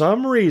for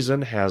some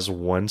reason has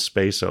 1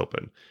 space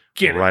open.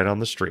 Right on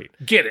the street.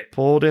 Get it.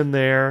 Pulled in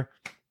there.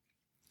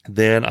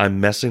 Then I'm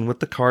messing with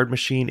the card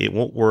machine. It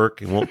won't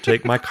work. It won't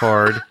take my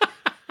card.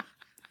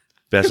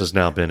 Bess has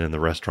now been in the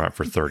restaurant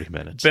for 30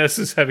 minutes. Bess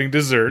is having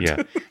dessert.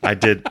 Yeah, I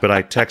did, but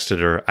I texted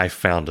her, I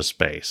found a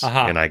space,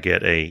 and I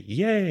get a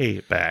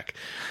yay back.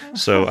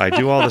 So I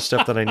do all the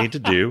stuff that I need to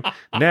do.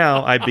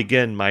 Now I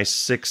begin my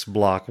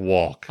 6-block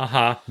walk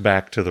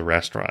back to the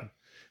restaurant,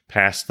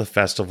 past the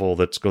festival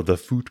that's the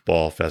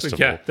football festival.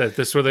 Yeah,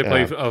 that's where they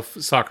play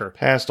soccer.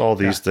 Past all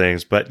these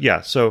things, but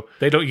yeah, so...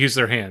 They don't use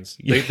their hands.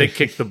 They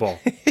kick the ball.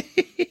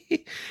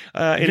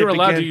 You're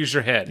allowed to use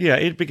your head. Yeah,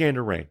 it began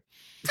to rain.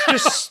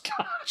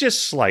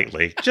 Just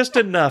slightly, just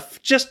enough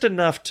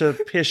to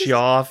piss you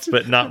off,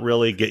 but not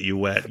really get you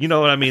wet. You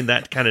know what I mean?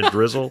 That kind of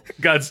drizzle.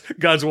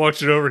 God's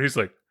watching over. He's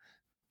like,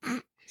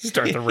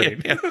 start the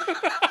rain.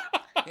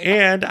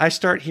 And I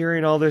start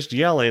hearing all this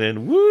yelling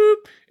and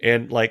whoop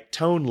and like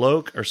tone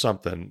loc or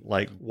something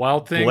like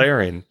Wild Thing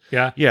blaring.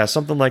 Yeah,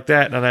 something like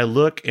that. And I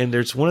look and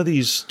there's one of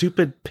these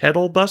stupid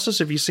pedal buses.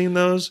 Have you seen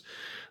those?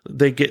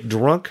 They get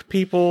drunk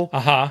people,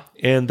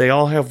 and they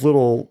all have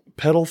little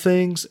pedal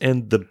things,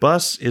 and the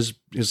bus is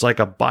like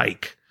a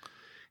bike,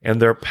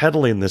 and they're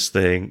pedaling this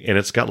thing, and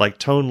it's got like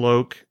Tone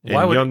Loc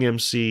and Young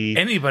MC.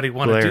 Anybody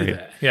want to do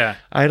that? Yeah,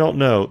 I don't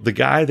know. The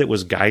guy that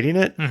was guiding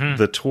it,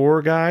 the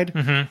tour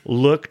guide,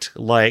 looked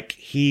like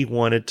he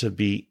wanted to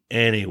be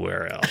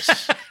anywhere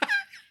else.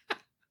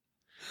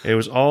 It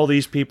was all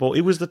these people.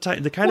 It was the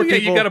kind of people.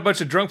 You got a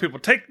bunch of drunk people.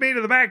 Take me to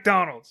the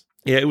McDonald's.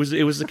 Yeah, it was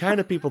the kind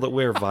of people that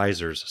wear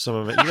visors. Some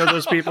of it, you know,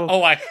 those people.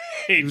 Oh, I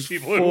hate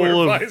people who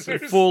wear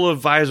visors. Full of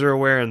visor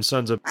wearing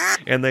sons of,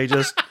 and they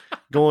just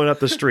going up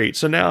the street.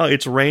 So now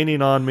it's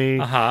raining on me.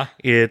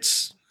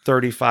 It's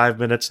 35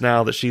 minutes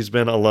now that she's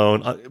been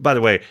alone. By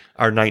the way,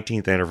 our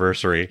 19th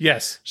anniversary.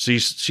 Yes,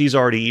 she's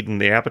already eaten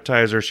the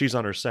appetizer. She's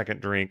on her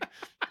 2nd drink.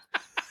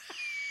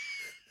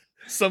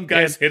 Some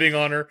guy's hitting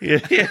on her. Yeah.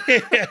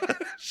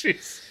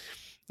 She's.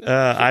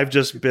 I've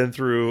just been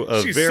through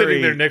She's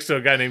sitting there next to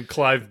a guy named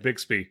Clive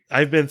Bixby.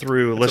 I've been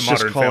through, let's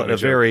just call it a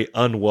very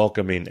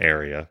unwelcoming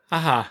area.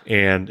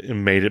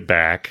 And made it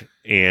back.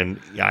 And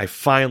I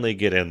finally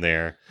get in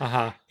there.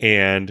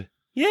 And,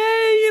 yay,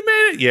 you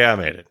made it. Yeah, I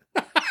made it.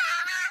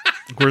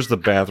 Where's the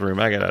bathroom?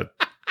 I gotta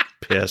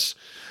piss.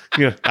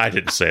 I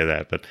didn't say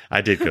that, but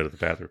I did go to the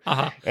bathroom.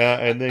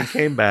 And then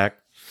came back.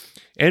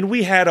 And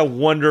we had a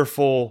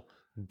wonderful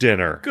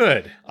dinner.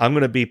 Good. I'm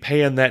going to be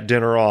paying that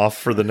dinner off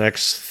for the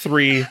next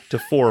 3 to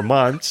 4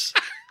 months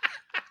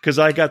because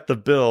I got the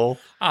bill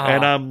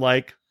and I'm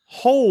like,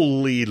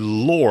 holy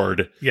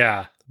Lord.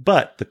 Yeah.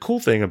 But the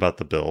cool thing about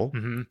the bill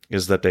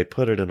is that they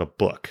put it in a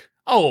book.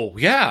 Oh,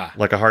 yeah.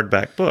 Like a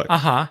hardback book.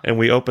 And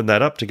we opened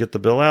that up to get the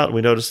bill out and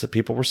we noticed that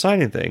people were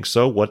signing things.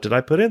 So what did I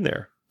put in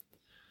there?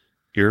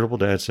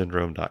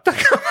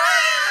 IrritableDadSyndrome.com.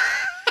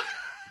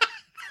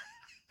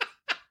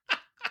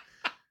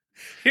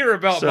 Hear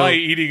about my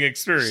eating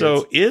experience.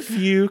 So if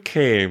you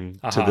came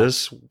to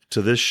this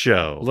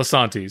show,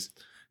 Lasante's,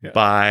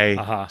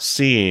 by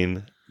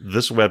seeing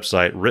this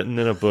website written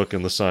in a book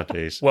in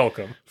Lasante's,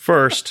 welcome.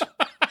 First,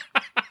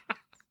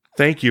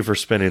 thank you for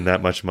spending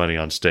that much money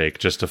on steak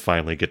just to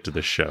finally get to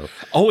this show.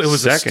 Oh, it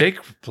was a steak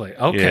play.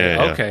 Okay,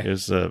 okay. It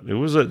was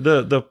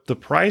the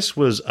price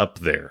was up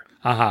there.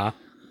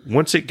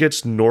 Once it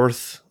gets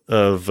once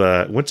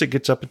it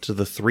gets up into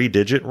the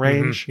 3-digit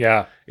range,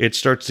 it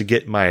starts to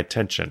get my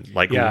attention,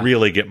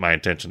 really get my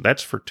attention.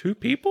 That's for 2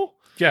 people?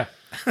 Yeah.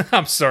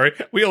 I'm sorry.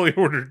 We didn't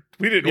order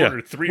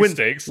 3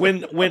 steaks.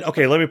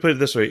 Okay, let me put it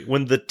this way.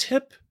 When the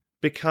tip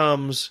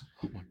becomes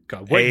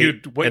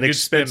an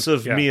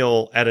expensive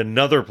meal at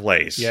another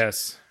place,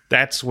 yes,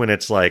 that's when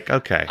it's like,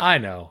 okay. I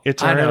know.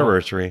 It's our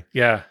anniversary.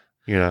 Yeah.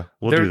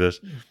 We'll do this.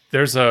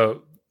 There's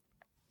a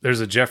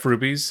Jeff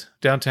Ruby's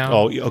downtown.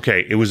 Oh,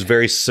 okay. It was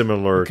very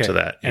similar to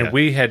that. Yeah. And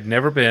we had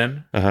never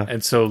been.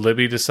 And so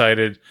Libby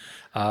decided,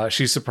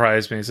 she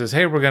surprised me and says,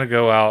 hey, we're going to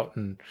go out.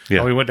 And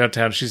we went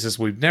downtown. She says,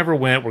 we've never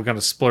went. We're going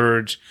to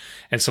splurge.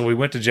 And so we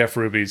went to Jeff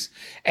Ruby's.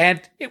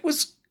 And it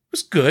was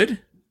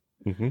good.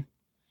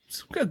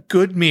 It's a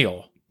good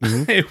meal.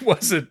 It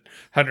wasn't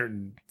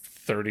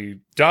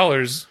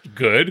 $130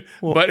 good,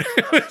 but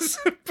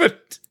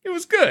it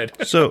was good.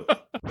 So...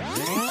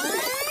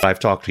 I've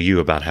talked to you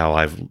about how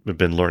I've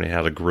been learning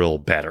how to grill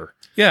better.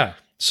 Yeah.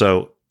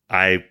 So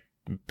I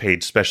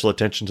paid special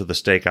attention to the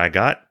steak I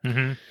got.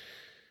 Mm-hmm.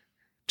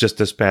 Just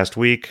this past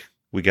week,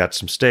 we got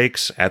some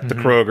steaks at the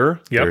Kroger.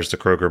 Yep. There's the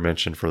Kroger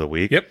mention for the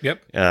week.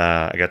 Yep.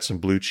 I got some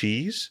blue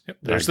cheese. Yep.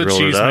 There's I the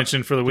grilled cheese it up.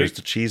 mentioned for the week. There's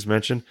the cheese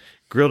mention.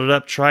 Grilled it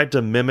up, tried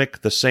to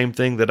mimic the same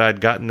thing that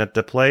I'd gotten at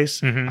the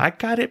place. Mhm. I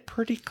got it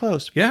pretty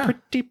close. Yeah.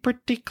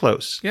 Pretty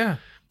close. Yeah.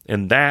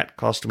 And that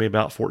cost me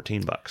about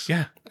 $14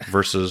 Yeah.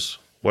 versus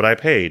what I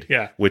paid,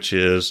 Yeah. which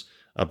is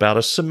about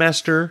a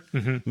semester,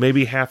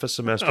 maybe half a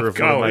semester of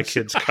one of my college.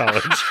 kids'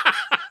 college.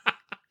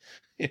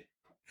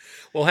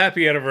 Well,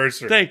 happy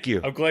anniversary. Thank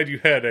you. I'm glad you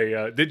had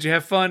a. Did you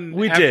have fun?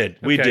 We did.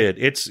 We Okay. did.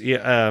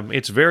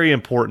 It's very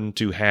important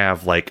to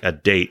have like a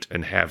date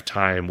and have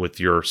time with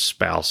your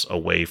spouse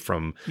away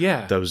from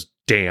Yeah. those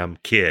damn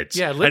kids.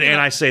 Yeah, and living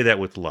I say that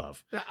with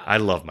love. I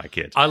love my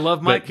kids. I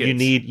love my But kids.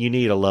 you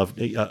need a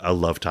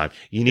love time.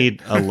 You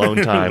need alone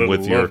time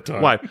with Little your love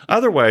time. wife.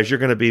 Otherwise, you're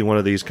going to be one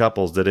of these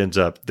couples that ends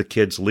up the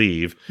kids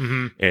leave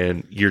Mhm.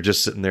 and you're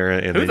just sitting there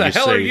and Who then the you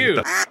hell say, are you?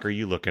 "What the f- are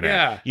you looking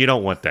Yeah. at?" You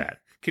don't want that.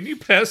 Can you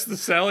pass the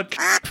salad?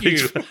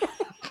 You.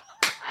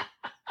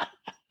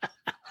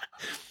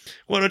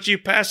 Why don't you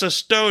pass a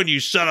stone, you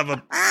son of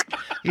a?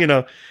 You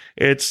know,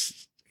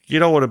 you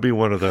don't want to be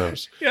one of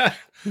those. Yeah.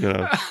 You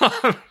know,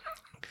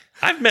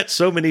 I've met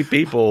so many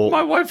people.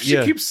 My wife, she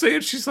Yeah. keeps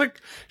saying, she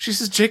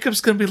says,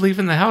 Jacob's going to be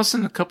leaving the house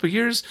in a couple of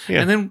years.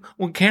 Yeah. And then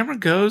when Cameron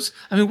goes,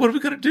 I mean, what are we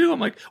going to do? I'm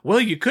like, well,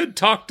 you could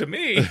talk to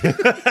me.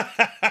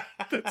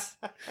 That's,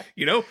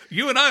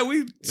 you and I,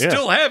 we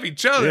still have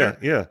each other.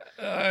 Yeah.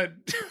 I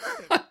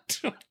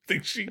don't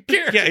think she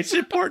cares. Yeah, it's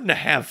important to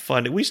have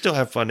fun. We still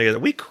have fun together.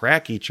 We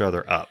crack each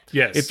other up.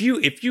 Yes. If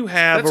you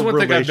have That's a one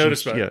thing I've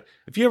noticed relationship, about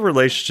if you have a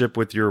relationship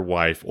with your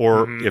wife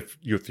or Mhm. if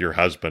with your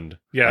husband,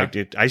 Yeah.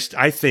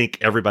 I think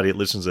everybody that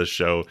listens to this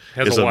show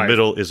Has is a a wife.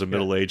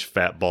 middle-aged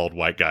fat bald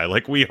white guy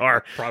like we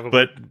are. Probably.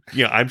 But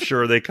I'm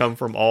sure they come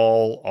from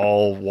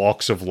all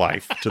walks of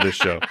life to this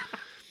show.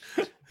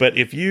 But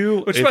By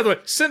the way,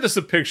 send us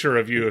a picture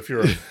of you if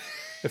you're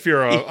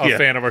a Yeah.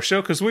 fan of our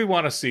show, because we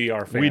want to see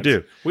our fans. We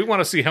do. We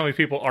want to see how many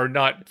people are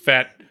not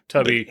fat,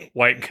 tubby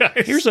white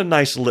guys. here's a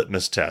nice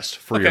litmus test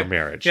for your Okay.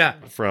 marriage. Yeah.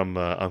 From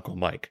Uncle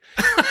Mike.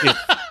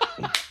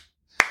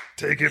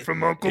 Take it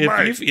from Uncle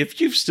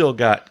If you've still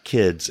got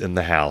kids in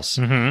the house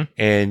Mhm.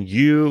 and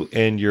you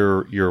and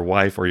your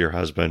wife or your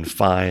husband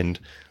find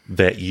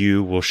that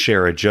you will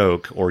share a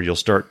joke or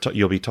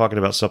you'll be talking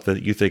about something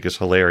that you think is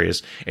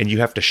hilarious and you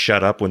have to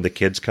shut up when the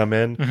kids come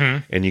in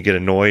Mhm. and you get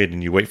annoyed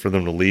and you wait for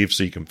them to leave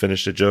so you can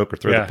finish the joke or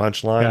throw Yeah. the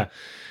punchline. Yeah.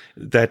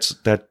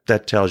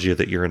 That tells you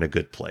that you're in a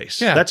good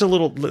place. Yeah. That's a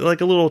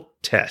little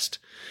test.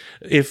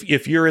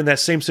 If you're in that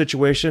same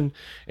situation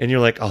and you're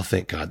like, oh,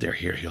 thank God they're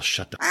here, he'll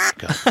shut the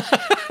fuck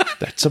up.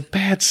 That's a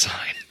bad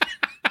sign.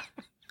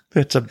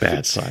 That's a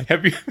bad sign.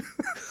 Have you?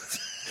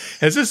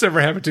 Has this ever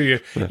happened to you?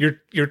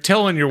 You're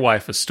telling your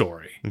wife a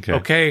story,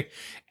 Okay.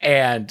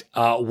 And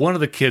one of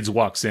the kids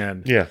walks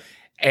in, Yeah.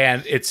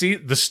 and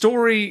the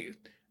story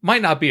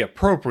might not be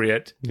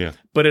appropriate, Yeah.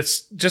 but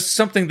it's just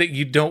something that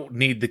you don't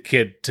need the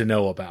kid to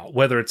know about.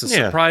 Whether it's a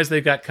Yeah. surprise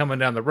they've got coming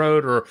down the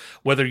road, or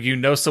whether you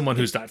know someone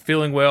who's not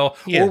feeling well,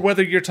 Yeah. or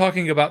whether you're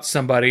talking about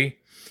somebody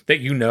that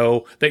you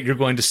know that you're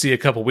going to see a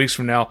couple weeks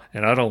from now,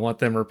 and I don't want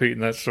them repeating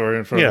that story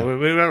in front of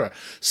whatever.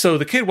 So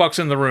the kid walks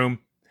in the room,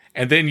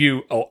 and then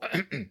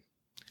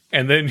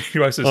and then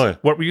your wife says, Oh, yeah.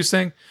 "What were you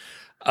saying?"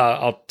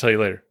 I'll tell you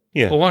later.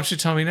 Yeah. Well, why don't you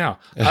tell me now?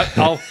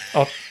 I'll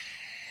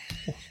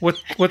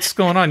what's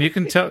going on? You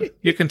can tell me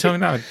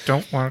now. I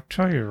don't want to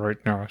tell you right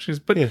now.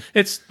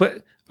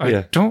 I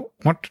Yeah. don't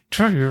want to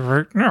tell you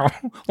right now.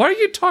 Why are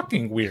you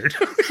talking weird?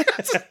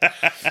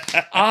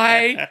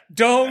 I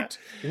don't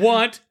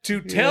want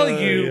to tell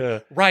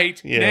you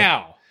right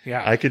now.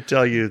 Yeah. I could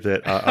tell you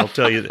that I'll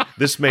tell you that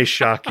this may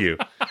shock you,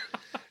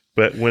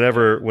 but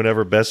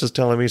whenever Bess is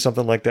telling me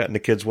something like that and the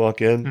kids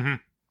walk in, Mhm.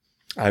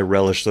 I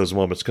relish those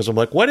moments because I'm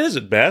like, "What is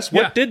it, Bess?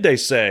 What Yeah. did they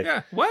say?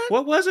 Yeah. What?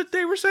 What was it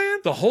they were saying?"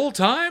 The whole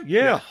time?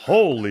 Yeah,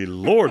 holy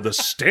Lord, the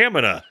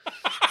stamina.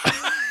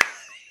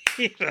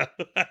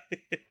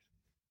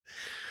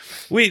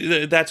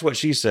 That's what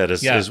she said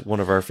is one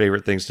of our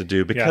favorite things to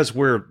do because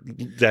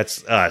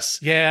that's us.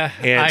 Yeah.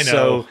 And I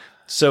know.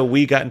 so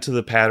we got into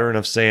the pattern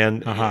of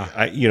saying,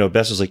 Uh-huh.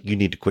 Bess was like, you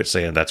need to quit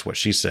saying that's what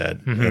she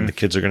said. Mhm. And the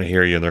kids are going to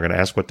hear you and they're going to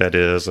ask what that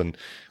is. And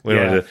we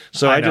don't Yeah, do.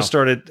 So I I just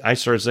started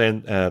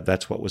saying,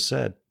 that's what was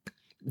said.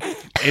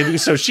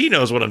 And so she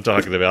knows what I'm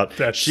talking about.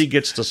 She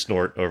gets to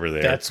snort over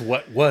there. That's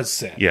what was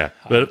said. Yeah,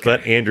 but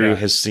Andrew Yeah.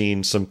 has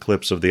seen some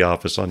clips of The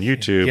Office on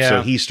YouTube, Yeah.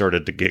 so he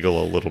started to giggle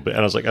a little bit,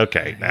 and I was like,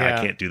 "Okay, Yeah.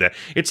 I can't do that."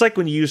 It's like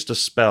when you used to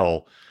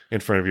spell in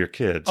front of your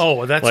kids.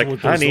 Oh, that's like,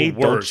 what was honey, the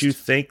don't worst. you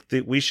think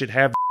that we should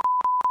have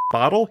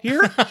bottle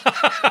here?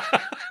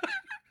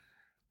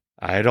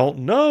 I don't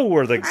know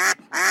where the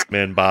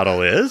men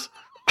bottle is.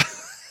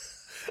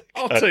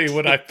 I'll tell you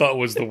what I thought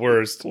was the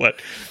worst. What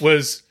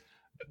was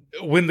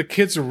when the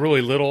kids are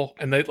really little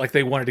and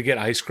they wanted to get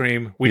ice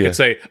cream, we Yeah. could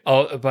say,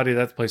 "Oh, buddy,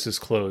 that place is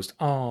closed."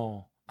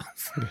 Oh,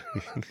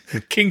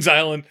 Kings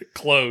Island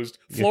closed.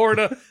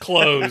 Florida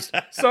closed.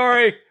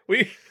 Sorry,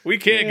 we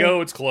can't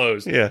go. It's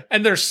closed. Yeah.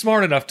 And they're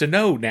smart enough to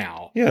know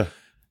now Yeah.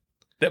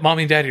 that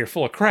mommy and daddy are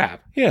full of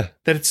crap. Yeah.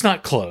 That it's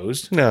not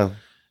closed. No.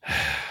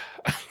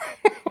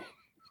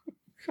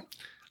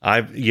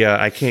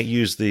 I can't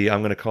use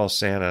I'm going to call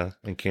Santa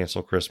and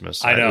cancel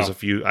Christmas. I know.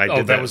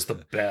 That was the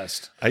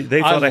best.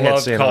 They thought I had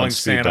loved Santa calling on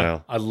speed Santa.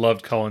 dial. I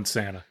loved calling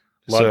Santa.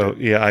 Loved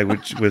it. Yeah, I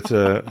would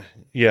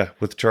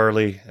with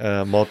Charlie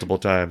multiple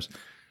times,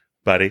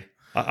 buddy.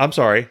 I'm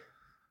sorry.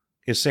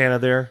 Is Santa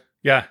there?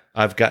 Yeah.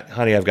 I've got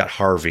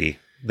Harvey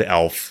the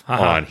elf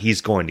on.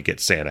 He's going to get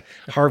Santa.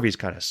 Harvey's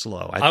kind of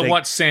slow. I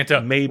want Santa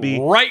maybe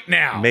right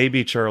now.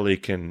 Maybe Charlie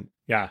can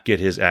get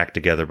his act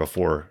together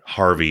before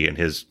Harvey and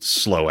his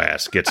slow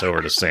ass gets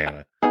over to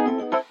Santa.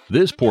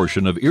 This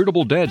portion of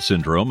Irritable Dad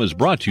Syndrome is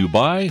brought to you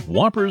by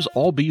Whoppers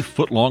All Beef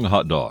Footlong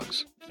Hot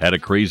Dogs. Had a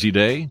crazy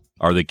day?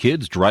 Are the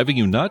kids driving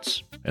you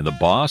nuts? And the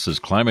boss is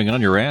climbing on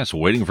your ass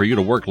waiting for you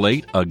to work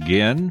late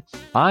again?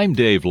 I'm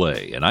Dave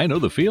Lay, and I know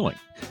the feeling.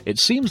 It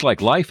seems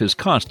like life is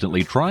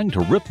constantly trying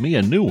to rip me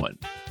a new one.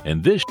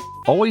 And this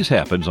always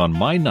happens on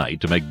my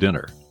night to make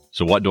dinner.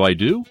 So what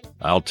do?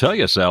 I'll tell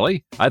you,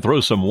 Sally. I throw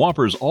some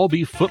Whoppers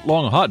all-beef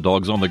footlong hot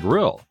dogs on the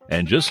grill.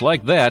 And just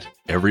like that,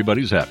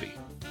 everybody's happy.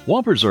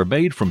 Whoppers are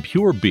made from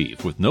pure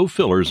beef with no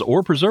fillers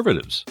or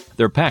preservatives.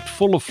 They're packed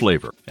full of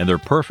flavor, and they're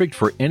perfect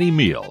for any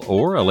meal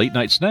or a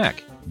late-night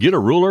snack. Get a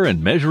ruler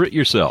and measure it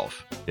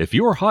yourself. If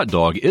your hot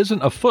dog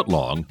isn't a foot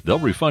long, they'll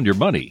refund your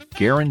money,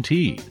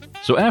 guaranteed.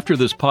 So after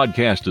this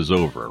podcast is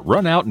over,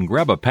 run out and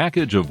grab a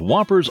package of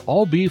Whoppers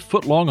all-beef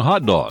footlong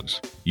hot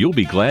dogs. You'll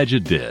be glad you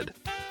did.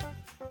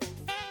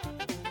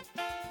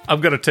 I'm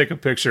going to take a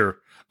picture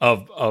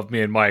of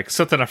me and Mike.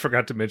 Something I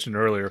forgot to mention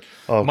earlier.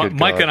 Oh, good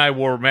Mike God. and I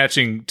wore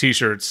matching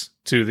T-shirts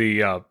to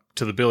the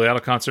Billy Idol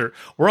concert.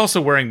 We're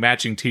also wearing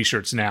matching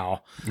T-shirts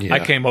now. Yeah. I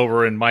came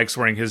over and Mike's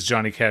wearing his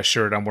Johnny Cash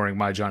shirt. I'm wearing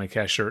my Johnny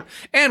Cash shirt.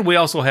 And we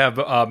also have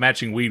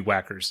matching weed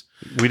whackers.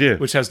 We do.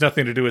 Which has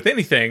nothing to do with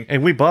anything.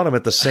 And we bought them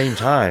at the same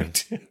time.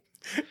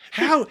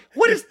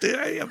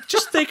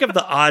 Just think of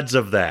the odds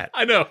of that.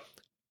 I know.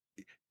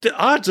 The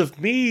odds of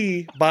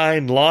me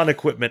buying lawn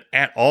equipment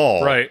at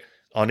all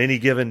on any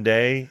given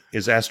day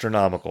is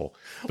astronomical.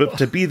 But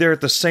to be there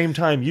at the same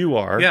time you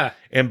are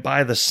and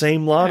buy the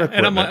same lawn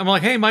equipment. And I'm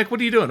like, hey, Mike, what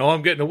are you doing? Oh,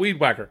 I'm getting a weed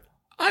whacker.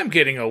 I'm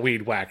getting a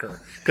weed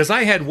whacker. Because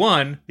I had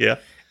one. Yeah.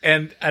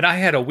 And I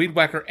had a weed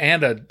whacker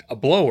and a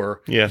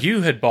blower. Yeah.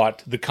 You had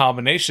bought the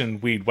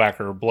combination weed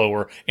whacker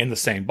blower in the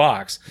same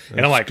box.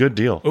 And I'm like, good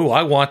deal. Oh,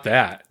 I want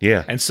that.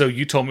 Yeah. And so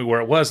you told me where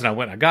it was, and I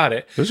went and I got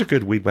it. Those are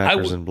good weed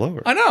whackers and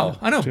blowers. I know.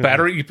 Yeah.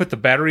 Battery. You put the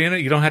battery in it.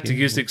 You don't have to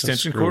use the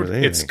extension cord.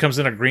 It comes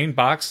in a green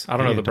box. I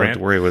don't know the brand. Don't have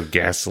to worry with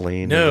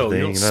gasoline. No, and you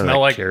don't None of smell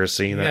like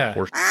kerosene. That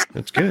horse.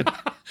 It's good.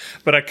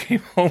 But I came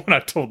home and I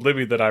told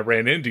Libby that I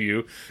ran into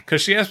you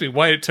because she asked me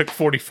why it took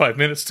 45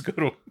 minutes to go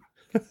to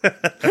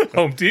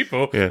Home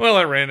Depot. Yeah. Well,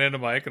 I ran into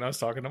Mike and I was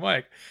talking to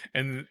Mike,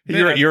 and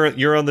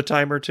you're on the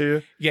timer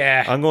too.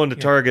 Yeah, I'm going to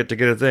Target to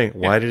get a thing.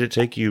 Why did it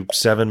take you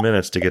 7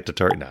 minutes to get to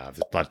Target? Nah,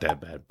 it's not that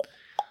bad.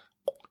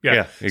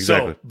 Yeah,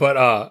 exactly. So, but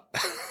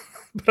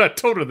I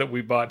told her that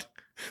we bought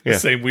the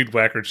same weed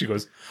whacker, and she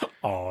goes,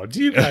 "Oh,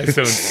 do you guys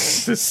own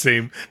the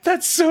same?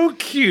 That's so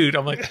cute."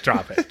 I'm like,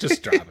 "Drop it,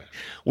 just drop it."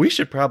 We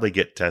should probably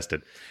get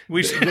tested.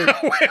 We should.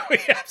 We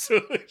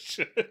absolutely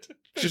should.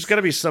 There's got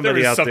to be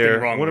somebody out there.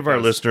 One of our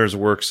listeners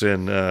works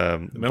in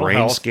brain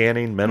health.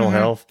 Scanning, mental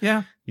health.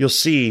 Yeah. You'll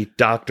see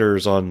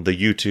doctors on the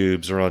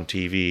YouTubes or on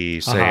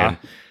TV saying,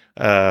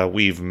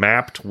 we've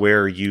mapped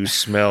where you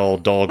smell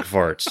dog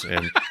farts.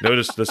 And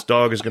notice this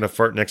dog is going to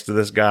fart next to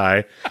this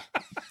guy.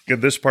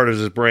 And this part of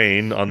his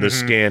brain on this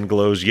scan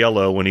glows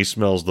yellow when he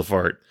smells the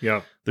fart.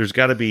 Yeah. There's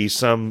got to be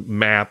some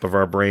map of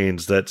our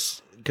brains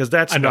because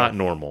that's not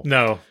normal.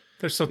 No,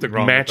 there's something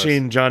wrong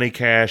Matching with us. Johnny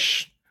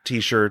Cash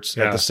T-shirts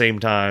at the same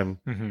time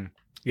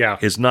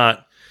is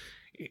not,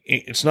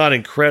 it's not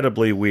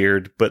incredibly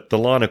weird, but the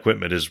lawn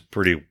equipment is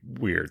pretty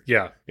weird.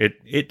 Yeah.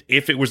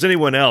 If it was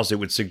anyone else, it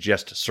would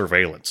suggest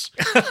surveillance.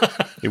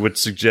 It would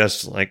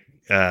suggest like,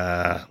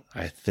 I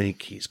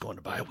think he's going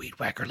to buy a weed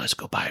whacker. Let's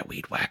go buy a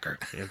weed whacker.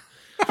 Yeah.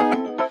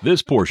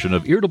 This portion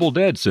of Irritable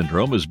Dad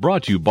Syndrome is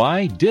brought to you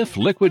by Diff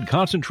Liquid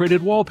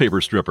Concentrated Wallpaper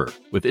Stripper.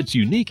 With its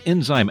unique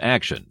enzyme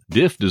action,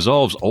 Diff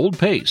dissolves old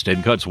paste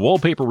and cuts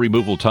wallpaper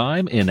removal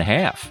time in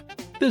half.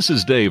 This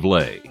is Dave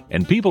Lay,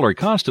 and people are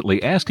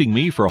constantly asking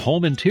me for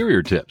home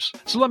interior tips,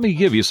 so let me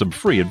give you some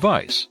free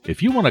advice.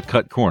 If you want to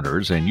cut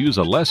corners and use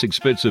a less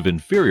expensive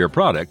inferior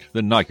product,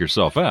 then knock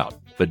yourself out.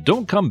 But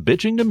don't come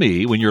bitching to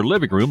me when your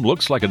living room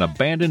looks like an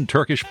abandoned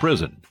Turkish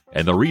prison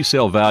and the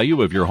resale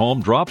value of your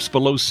home drops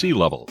below sea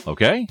level,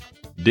 okay?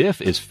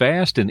 Diff is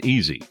fast and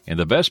easy, and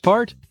the best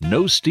part?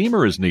 No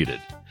steamer is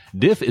needed.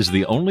 Diff is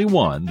the only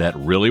one that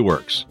really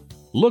works.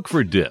 Look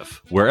for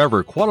Diff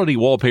wherever quality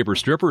wallpaper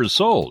stripper is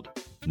sold.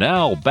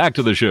 Now, back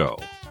to the show.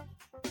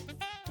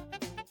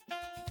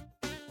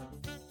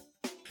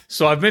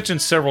 So I've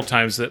mentioned several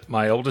times that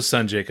my oldest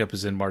son, Jacob,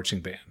 is in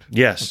marching band.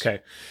 Yes.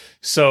 Okay.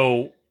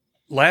 So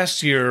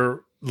last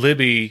year,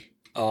 Libby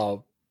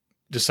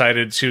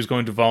decided she was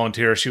going to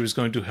volunteer. She was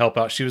going to help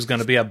out. She was going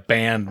to be a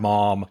band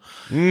mom.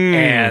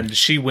 And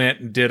she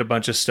went and did a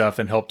bunch of stuff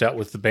and helped out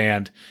with the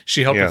band.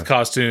 She helped with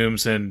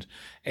costumes and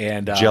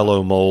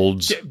Jello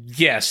molds.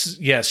 Yes.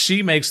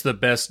 She makes the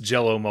best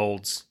Jello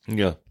molds.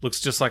 Yeah. Looks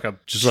just like a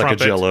like a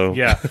Jello.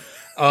 Yeah.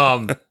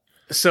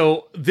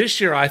 So this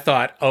year I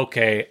thought,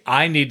 okay,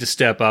 I need to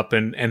step up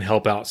and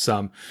help out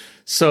some.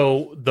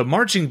 So the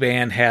marching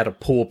band had a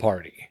pool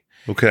party.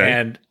 Okay.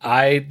 And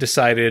I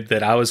decided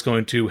that I was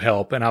going to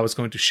help and I was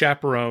going to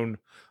chaperone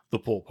the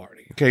pool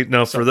party. Okay.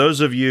 Now, for those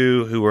of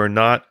you who are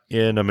not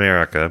in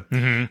America,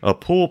 a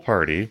pool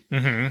party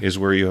is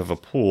where you have a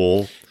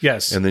pool.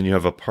 Yes. And then you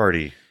have a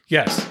party.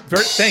 Yes.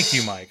 Thank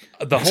you, Mike.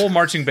 The whole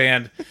marching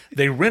band,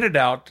 they rented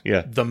out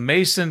the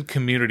Mason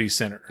Community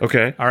Center.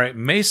 Okay. All right.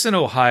 Mason,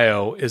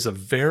 Ohio is a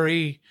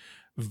very,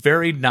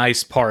 very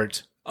nice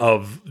part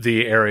of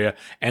the area,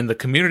 and the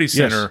community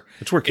center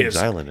it's where Kings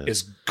Island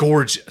is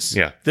gorgeous.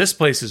 Yeah. This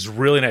place is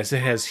really nice.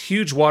 It has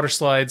huge water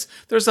slides.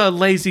 There's a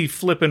lazy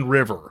flippin'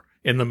 river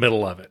in the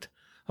middle of it.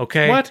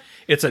 Okay? What?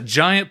 It's a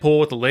giant pool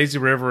with a lazy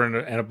river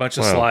and a bunch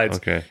of slides.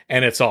 Okay.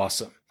 And it's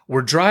awesome.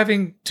 We're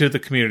driving to the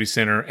community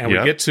center, and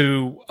we get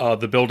to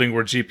the building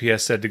where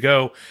GPS said to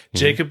go.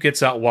 Jacob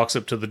gets out, walks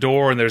up to the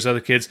door, and there's other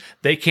kids.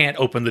 They can't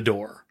open the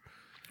door.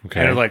 Okay.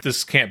 And they're like,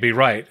 this can't be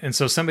right. And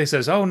so somebody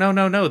says, oh,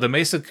 no, the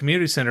Mesa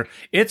Community Center,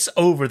 it's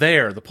over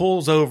there. The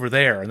pool's over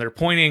there. And they're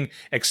pointing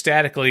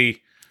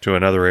ecstatically to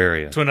another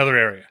area.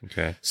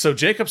 Okay. So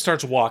Jacob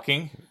starts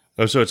walking.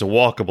 Oh, so it's a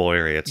walkable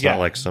area. It's not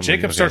like somebody...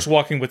 Jacob starts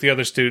walking with the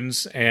other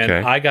students, and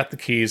I got the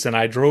keys, and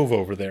I drove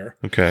over there.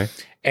 Okay.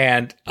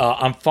 And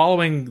I'm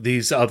following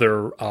these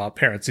other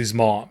parents, these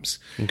moms.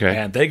 Okay.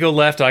 And they go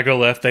left, I go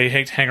left. They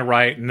hang a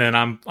right, and then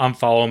I'm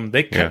following them.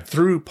 They cut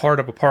through part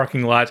of a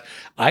parking lot.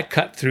 I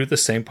cut through the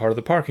same part of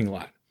the parking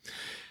lot.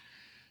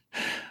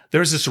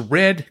 There's this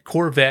red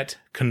Corvette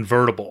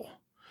convertible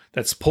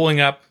that's pulling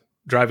up,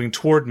 driving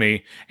toward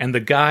me, and the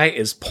guy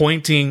is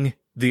pointing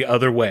the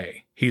other way.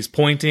 He's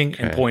pointing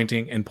and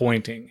pointing and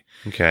pointing.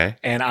 Okay.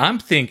 And I'm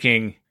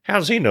thinking... How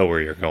does he know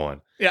where you're going?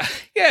 Yeah.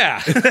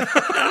 How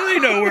does he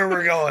know where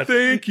we're going?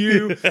 Thank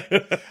you.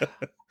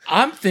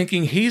 I'm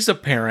thinking he's a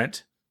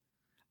parent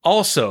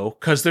also,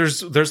 because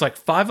there's like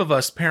 5 of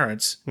us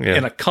parents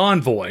in a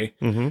convoy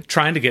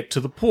trying to get to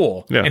the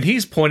pool. Yeah. And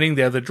he's pointing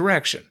the other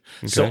direction.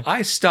 Okay. So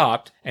I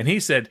stopped, and he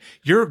said,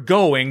 "You're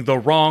going the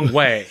wrong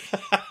way."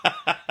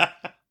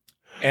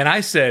 And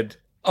I said,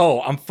 "Oh,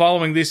 I'm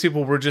following these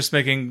people. We're just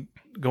going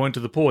to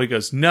the pool." He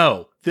goes,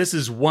 "No, this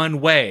is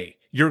one way.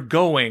 You're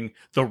going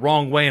the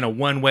wrong way in a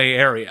one-way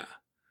area."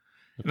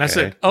 And I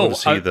said, "Oh,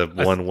 was he the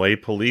one-way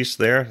police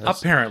there?"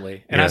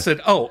 Apparently. And I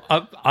said, "Oh,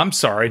 I'm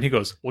sorry." And he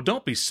goes, "Well,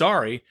 don't be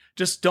sorry.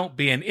 Just don't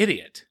be an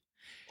idiot."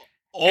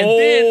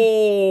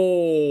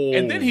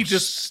 And then he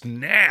just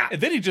snapped.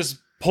 And then he just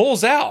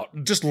pulls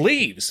out, just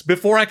leaves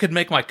before I could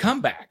make my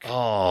comeback.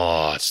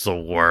 Oh, it's the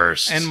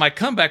worst. And my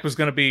comeback was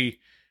going to be,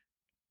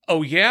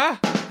 "Oh yeah."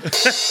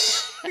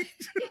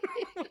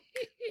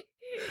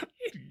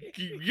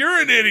 You're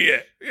an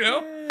idiot, you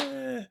know?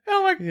 And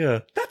I'm like,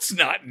 that's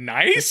not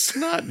nice. It's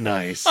not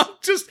nice.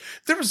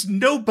 There was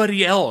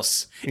nobody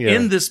else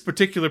in this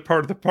particular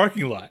part of the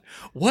parking lot.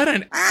 What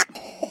an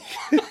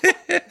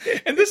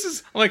And this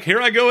is, I'm like,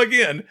 here I go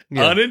again,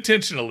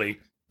 unintentionally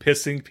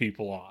pissing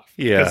people off.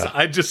 Yeah. Because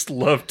I just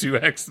love to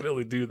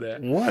accidentally do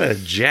that. What a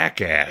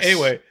jackass.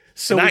 Anyway.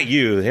 So not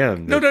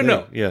him.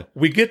 No. Yeah.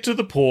 We get to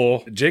the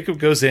pool. Jacob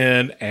goes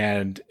in,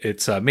 and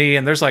it's me,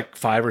 and there's like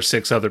 5 or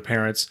 6 other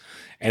parents.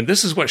 And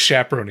this is what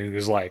chaperoning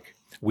is like.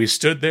 We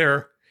stood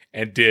there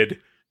and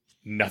did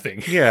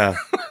nothing. Yeah.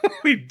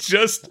 We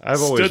just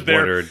I've always there.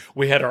 Wondered.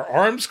 We had our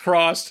arms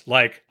crossed,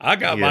 like, I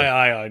got my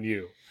eye on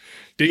you.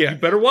 You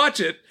better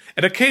watch it.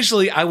 And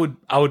occasionally I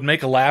would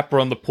make a lap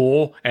around the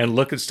pool and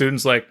look at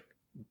students like,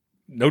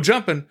 no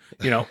jumping,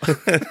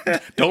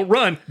 don't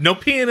run, no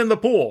peeing in the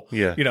pool.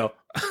 Yeah.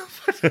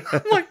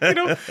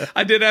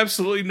 I did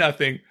absolutely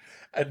nothing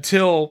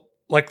until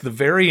like the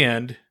very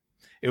end.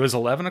 It was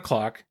 11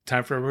 o'clock,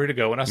 time for everybody to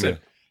go. And I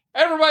said,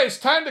 everybody, it's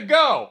time to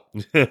go.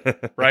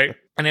 Right.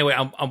 Anyway,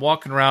 I'm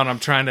walking around. I'm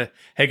trying to,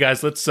 hey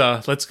guys, let's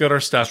go to our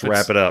stuff.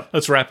 Let's wrap it up.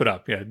 Let's wrap it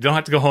up. Yeah. You don't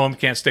have to go home. You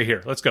can't stay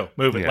here. Let's go.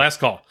 Move it. Last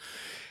call.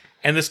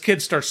 And this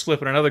kid starts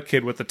slipping another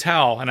kid with a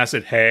towel. And I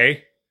said,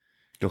 hey.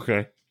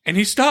 Okay. And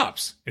he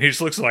stops. And he just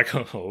looks like,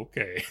 oh,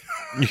 okay.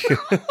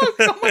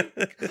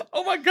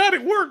 Oh my God,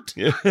 it worked.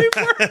 It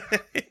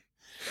worked.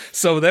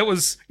 So that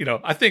was,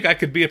 I think I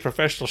could be a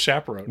professional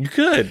chaperone. You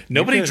could.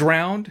 Nobody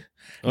drowned.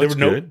 Oh,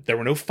 there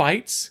were no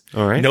fights.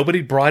 All right.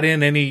 Nobody brought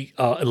in any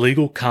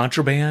illegal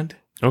contraband.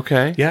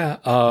 Okay. Yeah.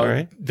 All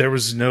right. There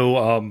was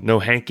no no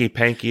hanky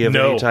panky of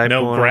any type.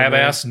 No grab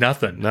ass.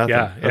 Nothing. Nothing.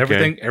 Yeah.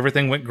 Okay.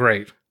 Everything went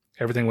great.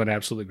 Everything went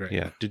absolutely great.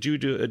 Yeah. Did you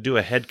do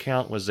a head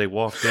count as they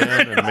walked in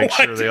and make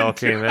sure they all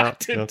came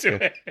out? I didn't do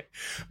it.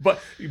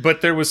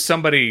 But there was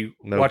somebody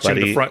watching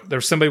the front. There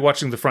was somebody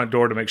watching the front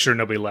door to make sure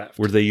nobody left.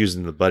 Were they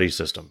using the buddy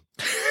system?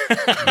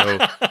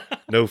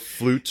 No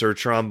flutes or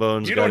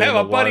trombones. You don't have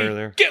a buddy?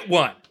 There. Get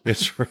one.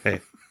 That's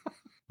right.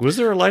 Was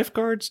there a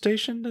lifeguard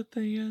stationed at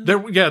the?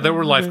 There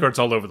were lifeguards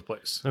all over the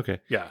place. Okay.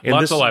 Yeah, and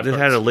lots of lifeguards.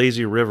 It had a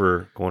lazy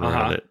river going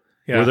around it.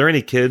 Yeah. Were there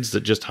any kids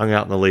that just hung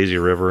out in the lazy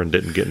river and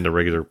didn't get in the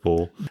regular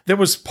pool? There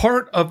was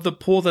part of the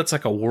pool that's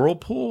like a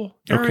whirlpool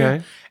area.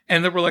 Okay.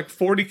 And there were like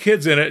 40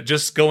 kids in it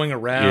just going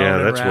around. Yeah,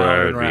 and that's round where I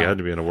and would be. I round. had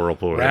to be in a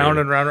whirlpool. Round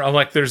and round. I'm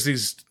like, there's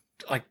these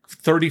like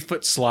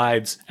 30-foot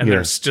slides, and Yeah.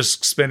 there's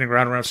just spinning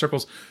round and round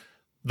circles.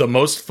 The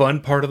most fun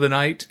part of the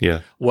night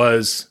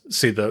was,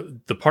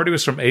 the party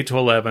was from 8 to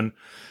 11.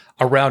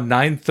 Around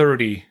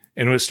 9:30,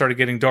 and when it started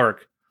getting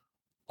dark,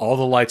 all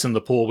the lights in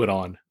the pool went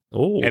on.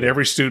 Oh. And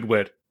every student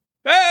went,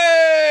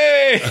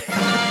 hey!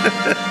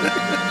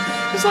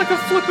 It's like a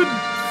flippin'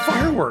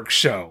 fireworks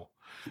show.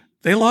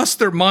 They lost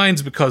their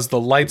minds because the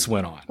lights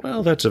went on.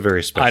 Well, that's a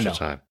very special know.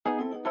 time.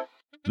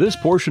 This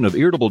portion of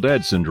Irritable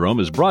Dad Syndrome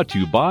is brought to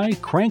you by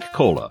Crank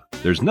Cola.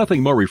 There's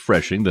nothing more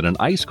refreshing than an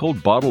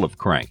ice-cold bottle of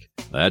Crank.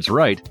 That's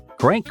right,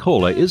 Crank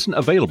Cola isn't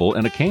available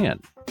in a can.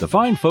 The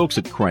fine folks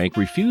at Crank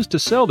refuse to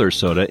sell their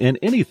soda in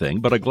anything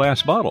but a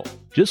glass bottle,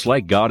 just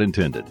like God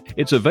intended.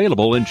 It's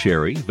available in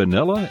cherry,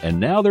 vanilla, and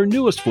now their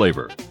newest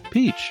flavor,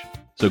 peach.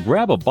 So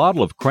grab a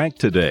bottle of Crank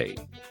today,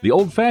 the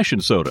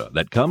old-fashioned soda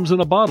that comes in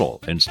a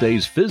bottle and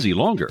stays fizzy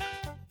longer.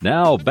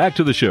 Now, back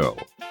to the show.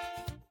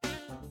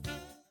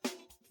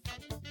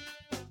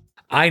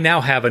 I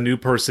now have a new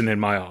person in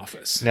my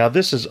office. Now,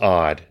 this is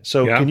odd.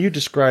 So, Yeah. can you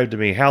describe to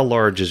me how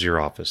large is your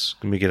office?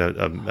 Let me get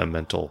a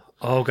mental.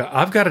 Oh, God.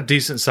 I've got a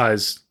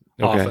decent-sized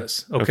Okay.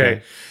 office.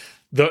 Okay.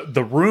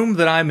 The room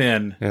that I'm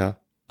in Yeah.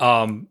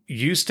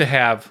 used to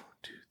have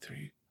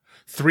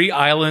 3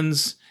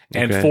 islands,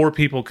 and Okay. 4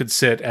 people could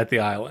sit at the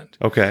island.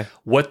 Okay.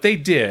 What they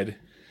did,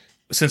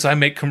 since I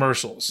make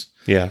commercials,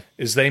 Yeah.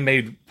 is they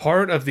made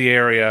part of the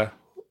area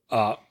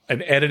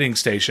an editing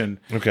station.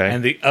 Okay.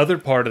 And the other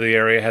part of the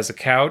area has a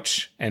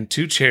couch and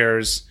 2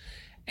 chairs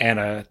and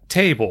a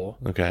table,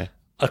 Okay.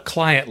 a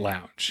client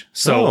lounge.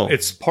 So Oh.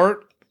 it's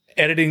part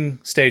editing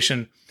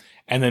station,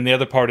 and then the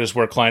other part is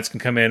where clients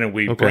can come in and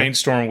we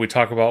brainstorm. We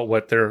talk about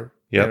what they're.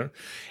 Yep.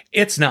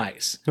 It's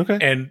nice. Okay.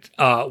 And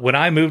when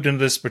I moved into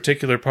this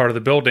particular part of the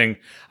building,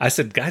 I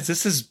said, "Guys,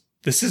 this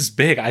is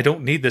big. I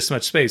don't need this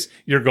much space.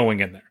 You're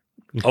going in there."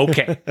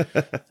 Okay.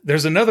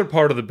 There's another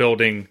part of the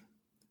building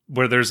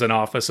where there's an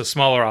office, a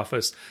smaller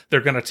office. They're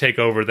going to take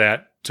over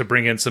that to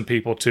bring in some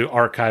people to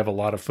archive a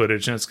lot of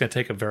footage, and it's going to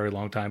take a very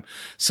long time.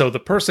 So the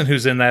person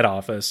who's in that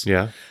office,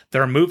 Yeah.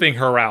 they're moving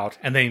her out,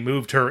 and they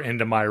moved her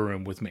into my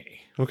room with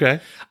me.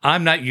 Okay.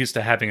 I'm not used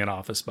to having an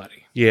office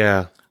buddy.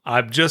 Yeah.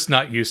 I'm just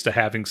not used to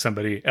having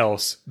somebody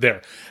else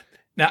there.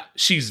 Now,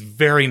 she's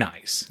very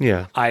nice.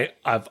 Yeah.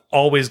 I've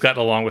always gotten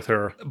along with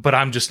her, but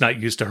I'm just not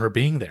used to her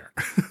being there.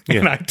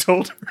 And I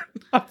told her,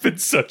 I've been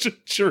such a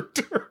jerk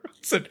to her. I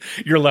said,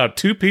 you're allowed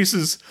 2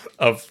 pieces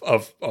of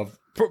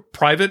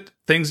private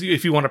things.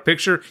 If you want a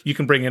picture, you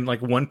can bring in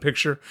like 1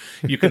 picture.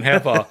 You can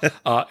have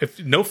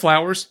if no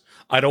flowers.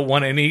 I don't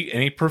want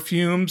any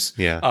perfumes.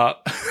 Yeah.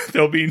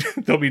 There'll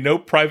be no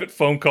private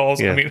phone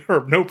calls. Yeah. I mean,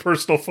 no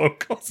personal phone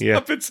calls. Yeah.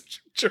 I've been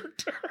such a jerk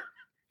to her.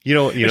 You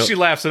know. And she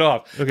laughs it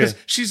off because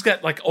Okay. she's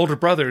got like older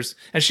brothers,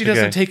 and she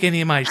doesn't take any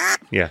of my.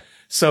 Yeah.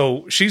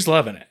 So she's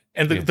loving it.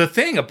 And the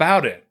thing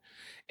about it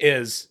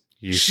is,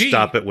 You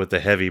stop it with the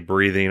heavy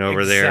breathing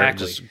over there.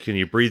 Exactly. Just, can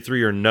you breathe through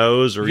your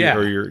nose or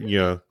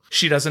your.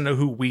 She doesn't know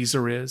who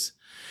Weezer is.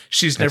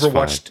 She's That's never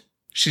fine. watched.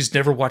 She's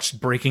never watched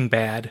Breaking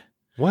Bad.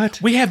 What?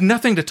 We have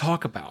nothing to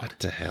talk about. What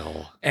the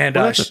hell? And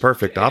Well, that's a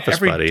perfect office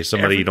every- buddy.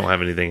 Somebody every- you don't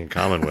have anything in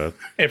common with.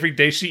 Every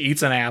day she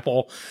eats an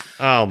apple.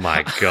 Oh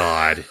my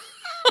God.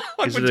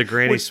 Is it a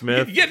Granny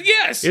Smith?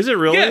 Yes. Is it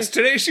really? Yes.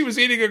 Today she was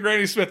eating a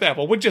Granny Smith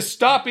apple. Would you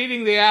stop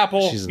eating the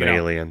apple? She's an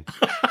alien.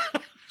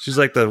 She's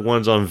like the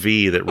ones on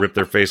V that rip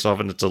their face off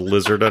and it's a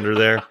lizard under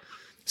there.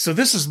 So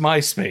this is my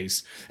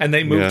space, and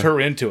they moved her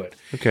into it.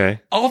 Okay.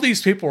 All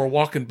these people are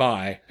walking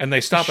by, and they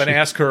stop and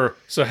ask her,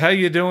 "So how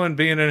you doing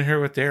being in here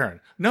with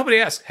Darren?" Nobody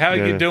asks, "How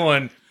you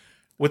doing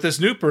with this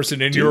new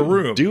person in your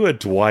room?" Do a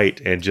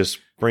Dwight and just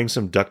bring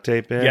some duct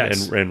tape in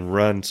Yes. and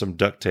run some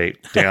duct tape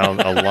down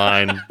a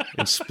line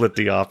and split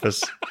the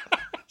office.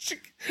 She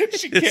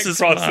This can't is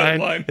cross that mine,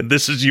 line. and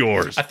this is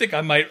yours. I think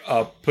I might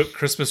put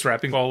Christmas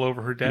wrapping all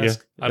over her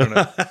desk. I don't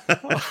know.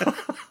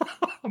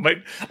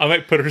 I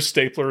might put her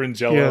stapler in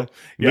Jell-O.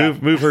 Yeah.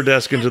 Move her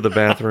desk into the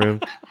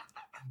bathroom.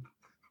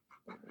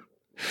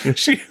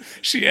 She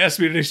asked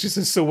me today. She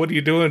says, "So what are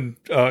you doing?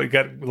 You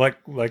got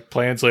like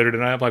plans later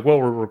tonight?" I'm like, "Well,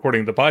 we're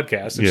recording the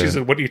podcast." And she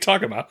said, "What are you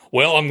talking about?"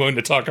 "Well, I'm going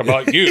to talk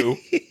about you."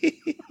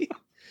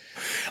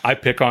 I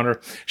pick on her.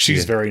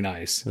 She's very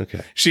nice.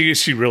 Okay.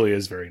 She really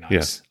is very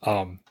nice.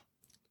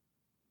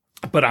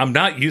 But I'm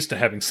not used to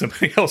having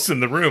somebody else in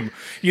the room,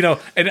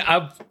 and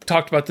I've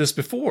talked about this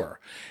before.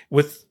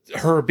 With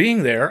her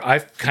being there, I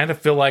kind of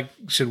feel like,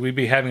 should we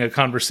be having a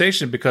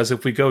conversation? Because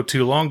if we go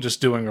too long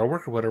just doing our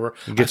work or whatever,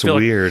 It gets I feel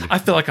weird. I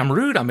feel like I'm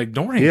rude. I'm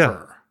ignoring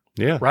her.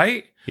 Yeah.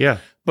 Right? Yeah.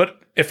 But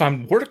if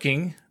I'm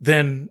working,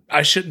 then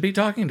I shouldn't be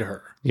talking to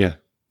her. Yeah.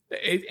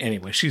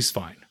 Anyway, she's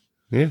fine.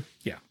 Yeah.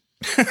 Yeah.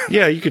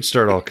 Yeah. You could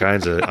start all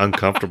kinds of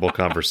uncomfortable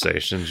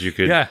conversations. You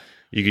could. Yeah.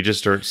 You could just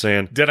start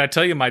saying, Did I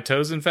tell you my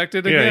toe's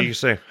infected yeah, again? you can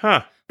say,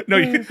 huh. No,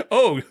 you.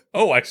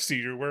 Oh, I see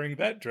you're wearing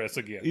that dress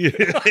again.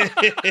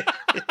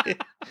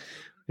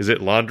 Is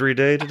it laundry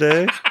day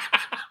today?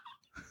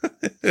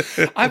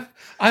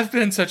 I've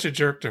been such a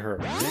jerk to her.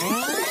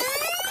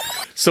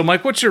 So,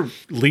 Mike, what's your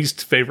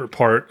least favorite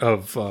part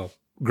of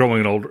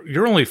growing older?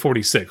 You're only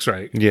 46,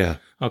 right? Yeah.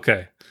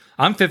 Okay.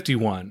 I'm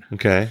 51.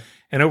 Okay.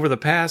 And over the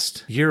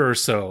past year or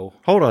so,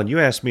 Hold on. You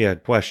asked me a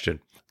question.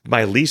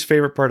 My least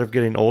favorite part of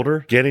getting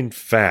older, getting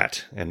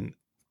fat and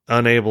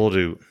unable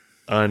to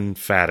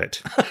unfat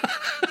it.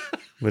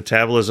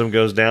 Metabolism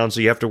goes down, so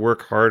you have to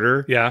work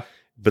harder. yeah,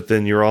 But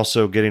then you're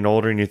also getting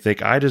older and you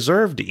think, I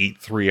deserve to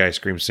eat 3 ice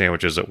cream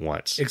sandwiches at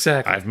once.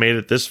 exactly. I've made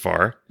it this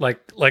far.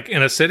 Like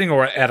in a sitting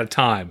or at a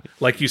time.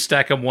 Like you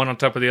stack them one on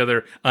top of the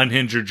other,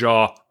 unhinge your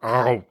jaw,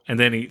 and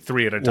then eat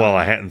 3 at a time. Well,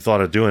 I hadn't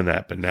thought of doing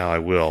that, but now I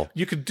will.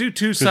 You could do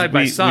 2 side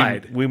by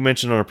side. We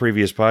mentioned on a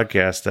previous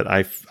podcast that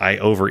I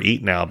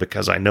overeat now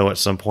because I know at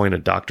some point a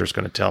doctor's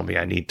going to tell me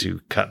I need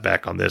to cut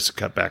back on this,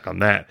 cut back on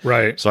that.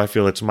 Right. So I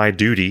feel it's my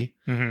duty,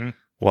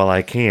 while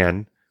I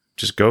can,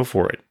 just go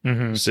for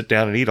it. Sit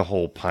down and eat a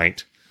whole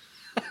pint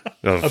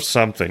of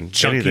something,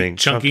 anything.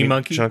 Chunky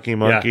monkey? Chunky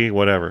monkey,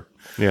 whatever.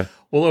 Yeah.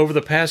 Well, over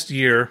the past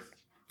year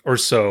or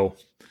so,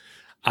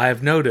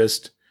 I've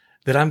noticed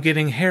that I'm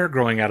getting hair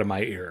growing out of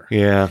my ear.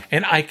 Yeah.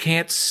 And I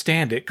can't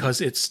stand it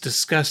because it's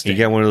disgusting. You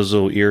got one of those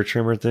little ear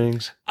trimmer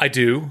things? I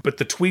do, but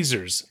the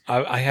tweezers,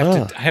 I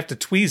have to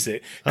tweeze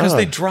it because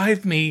they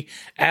drive me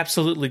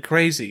absolutely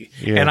crazy.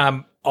 Yeah. And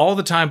I'm all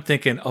the time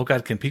thinking, oh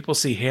God, can people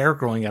see hair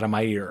growing out of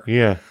my ear?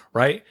 Yeah.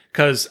 Right?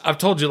 Because I've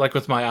told you, like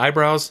with my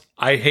eyebrows,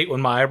 I hate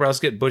when my eyebrows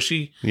get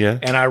bushy. Yeah.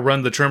 And I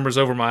run the trimmers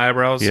over my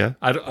eyebrows. Yeah.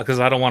 Because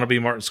I don't want to be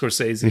Martin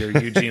Scorsese or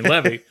Eugene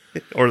Levy.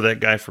 Or that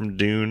guy from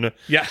Dune.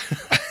 Yeah,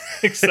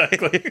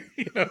 exactly.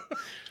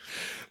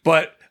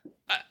 But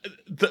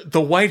the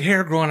white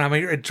hair growing out of my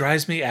ear, it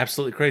drives me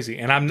absolutely crazy.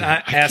 And I'm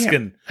not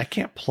asking. I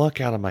can't pluck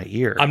out of my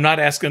ear. I'm not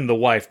asking the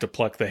wife to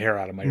pluck the hair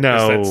out of my ear.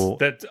 No.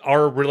 That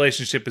our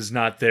relationship is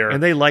not there.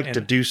 And they like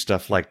to do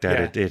stuff like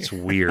that. Yeah. It's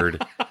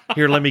weird.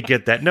 Here, let me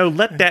get that. No,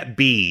 let that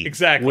be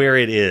Exactly. where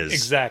it is.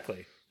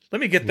 Exactly. Let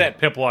me get that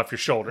pimple off your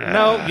shoulder.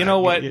 No, you know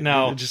what?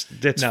 No.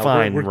 That's No,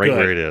 fine we're right good.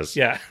 where it is.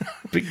 Yeah.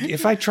 But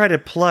if I try to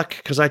pluck,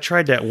 because I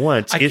tried that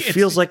once, it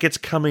feels like it's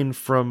coming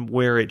from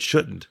where it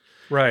shouldn't.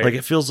 Right. Like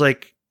it feels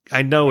like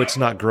I know it's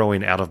not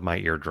growing out of my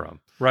eardrum,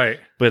 right.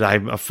 but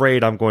I'm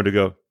afraid I'm going to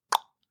go,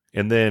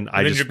 and then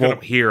I then just you're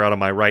won't hear out of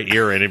my right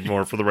ear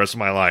anymore for the rest of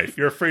my life.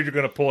 You're afraid you're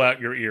going to pull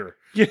out your ear.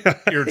 Yeah.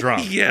 Eardrum.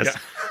 Yes. Yeah.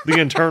 The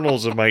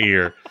internals of my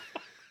ear.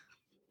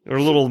 Or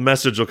a little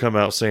message will come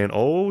out saying,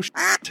 oh,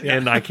 shit,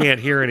 and I can't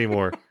hear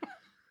anymore.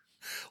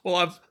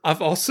 Well,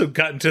 I've also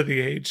gotten to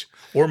the age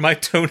where my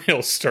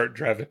toenails start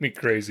driving me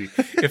crazy.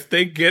 If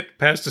they get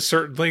past a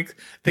certain length,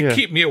 they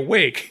keep me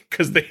awake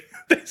because they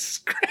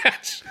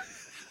scratch.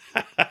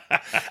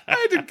 I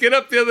had to get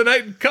up the other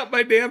night and cut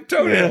my damn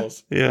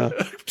toenails. Yeah.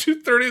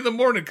 2:30 in the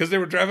morning because they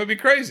were driving me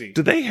crazy.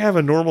 Do they have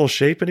a normal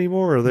shape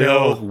anymore? Or are they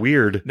all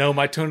weird? No,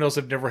 my toenails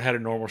have never had a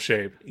normal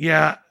shape.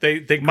 Yeah. They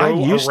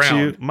grow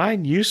around.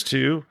 Mine used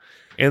to.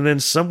 And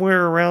then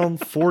somewhere around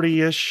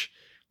 40-ish,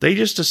 they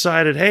just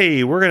decided,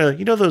 hey, we're going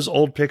to, those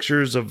old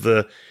pictures of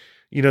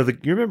you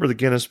remember the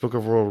Guinness Book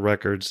of World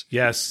Records?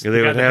 Yes. They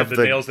would have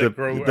the nails that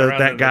grow around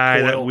that guy,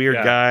 the coil. that weird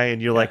guy,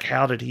 and you're like,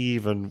 how did he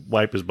even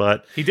wipe his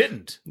butt? He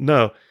didn't.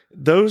 No.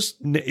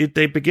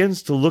 They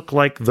begins to look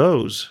like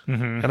those.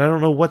 And I don't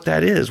know what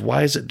that is.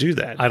 Why does it do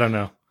that? I don't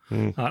know.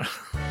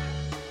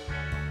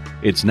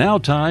 It's now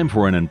time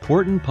for an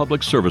important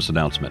public service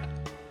announcement.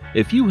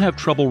 If you have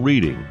trouble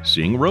reading,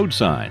 seeing road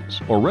signs,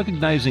 or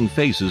recognizing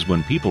faces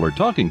when people are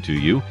talking to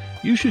you,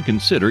 you should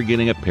consider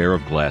getting a pair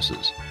of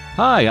glasses.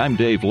 Hi, I'm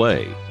Dave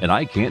Lay, and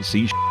I can't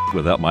see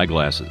without my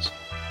glasses.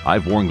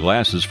 I've worn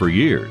glasses for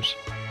years.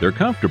 They're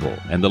comfortable,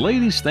 and the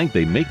ladies think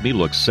they make me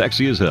look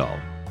sexy as hell.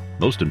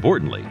 Most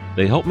importantly,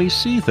 they help me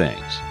see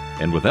things,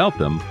 and without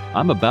them,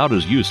 I'm about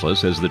as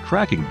useless as the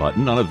tracking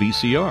button on a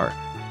VCR.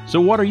 So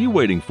what are you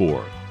waiting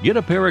for? Get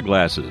a pair of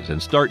glasses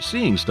and start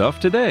seeing stuff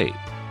today.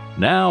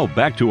 Now,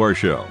 back to our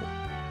show.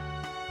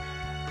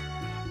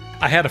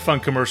 I had a fun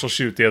commercial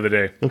shoot the other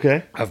day.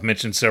 Okay. I've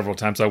mentioned several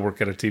times I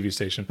work at a TV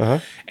station.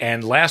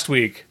 And last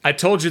week, I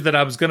told you that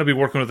I was going to be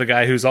working with a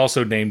guy who's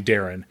also named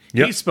Darren.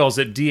 Yep. He spells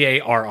it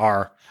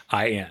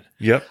Darrin.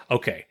 Yep.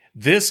 Okay.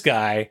 This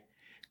guy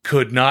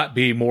could not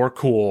be more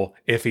cool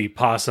if he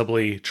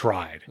possibly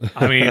tried.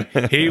 I mean,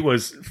 he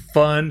was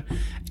fun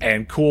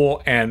and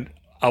cool, and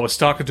I was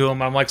talking to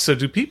him. I'm like, so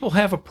do people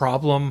have a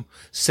problem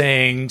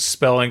saying,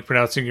 spelling,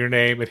 pronouncing your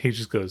name? And he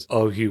just goes,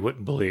 oh, you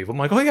wouldn't believe. I'm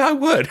like, oh, yeah, I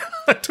would.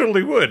 I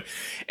totally would.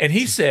 And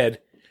he said,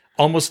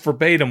 almost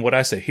verbatim what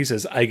I say. He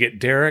says, I get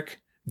Derek,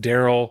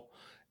 Daryl,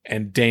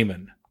 and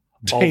Damon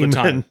all the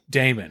time.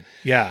 Damon.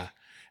 Yeah.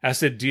 I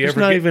said, do you There's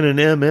ever not get... even an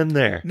M in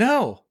there.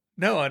 No.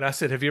 And I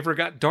said, have you ever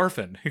got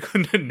Darfin? He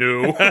goes,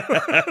 no.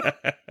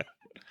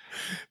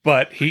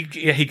 But he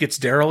gets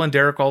Daryl and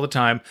Derek all the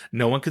time.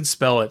 No one can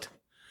spell it.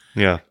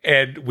 Yeah.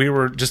 And we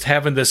were just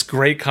having this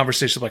great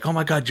conversation like, oh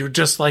my God, you're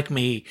just like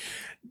me.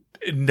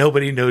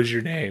 Nobody knows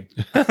your name.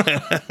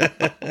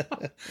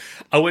 I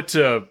went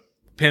to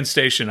Penn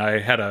Station. I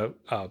had a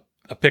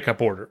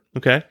pickup order.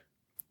 Okay.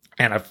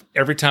 And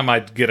every time I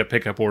get a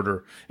pickup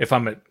order, if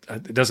I'm at,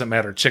 it doesn't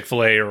matter,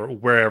 Chick-fil-A or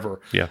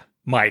wherever, Yeah.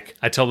 Mike,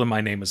 I tell them my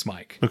name is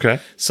Mike. Okay.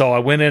 So I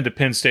went into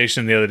Penn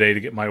Station the other day to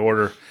get my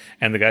order,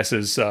 and the guy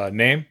says,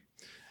 name?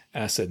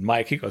 And I said,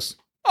 Mike. He goes,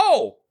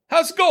 oh,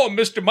 how's it going,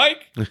 Mr.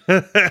 Mike?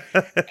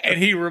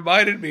 And he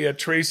reminded me of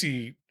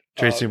Tracy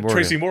Morgan.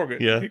 Tracy Morgan.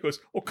 Yeah. He goes,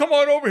 well, come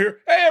on over here.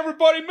 Hey,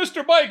 everybody,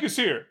 Mr. Mike is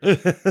here.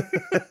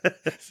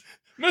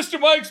 Mr.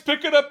 Mike's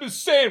picking up his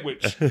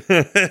sandwich.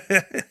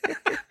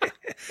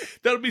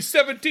 That'll be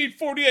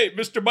 $17.48,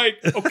 Mr. Mike.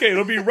 Okay,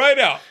 it'll be right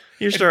out.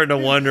 You're starting to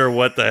wonder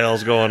what the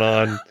hell's going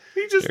on.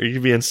 Are you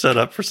being set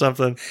up for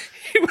something?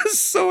 He was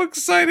so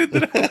excited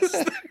that I was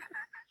there.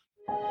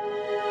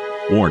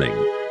 Warning: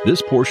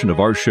 this portion of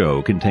our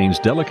show contains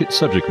delicate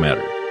subject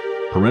matter.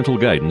 Parental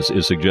guidance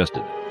is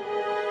suggested.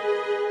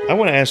 I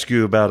want to ask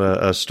you about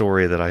a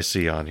story that I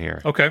see on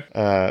here. Okay.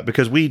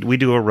 Because we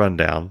do a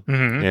rundown,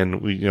 Mm-hmm.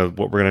 and we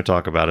what we're going to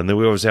talk about, and then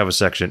we always have a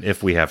section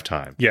if we have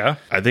time. Yeah.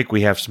 I think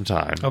we have some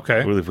time.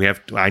 Okay. If we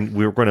have,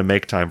 we were going to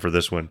make time for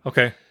this one.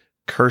 Okay.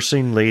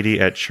 Cursing lady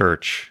at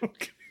church.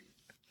 Okay.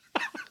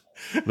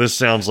 This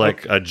sounds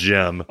like a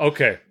gem.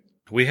 Okay.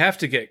 We have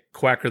to get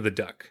Quacker the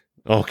Duck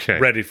Okay.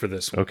 ready for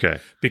this one. Okay.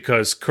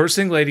 Because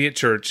cursing lady at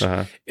church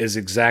Uh-huh. is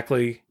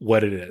exactly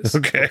what it is.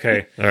 Okay.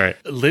 Okay. All right.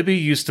 Libby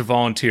used to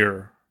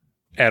volunteer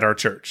at our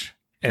church.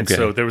 And Okay.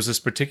 so there was this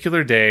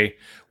particular day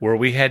where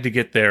we had to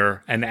get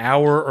there an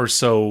hour or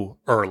so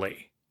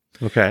early.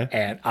 Okay.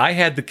 And I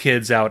had the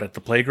kids out at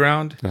the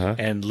playground, Uh-huh.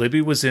 and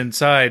Libby was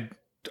inside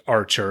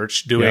our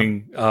church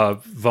doing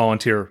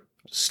volunteer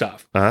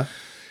stuff. Uh-huh.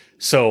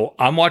 So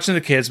I'm watching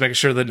the kids, making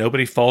sure that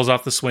nobody falls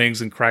off the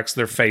swings and cracks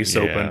their face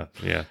open,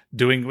 Yeah.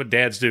 doing what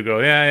dads do, go,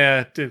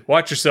 yeah, dude,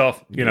 watch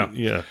yourself, you know.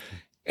 Yeah.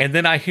 And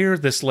then I hear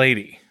this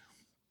lady,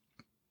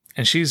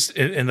 and she's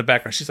in the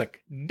background. She's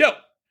like, no,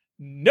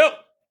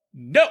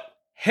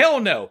 hell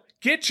no.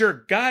 Get your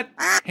god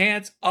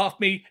hands off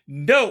me.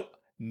 No.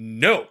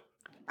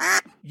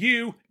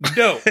 You,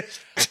 no.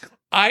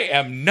 I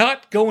am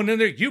not going in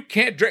there. You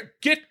can't drink.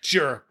 Get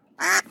your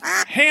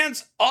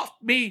hands off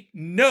me.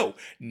 No.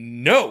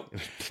 Not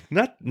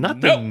No.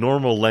 the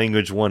normal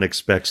language one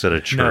expects at a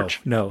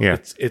church. No. Yeah.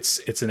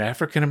 It's an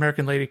African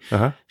American lady.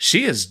 Uh-huh.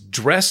 She is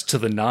dressed to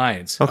the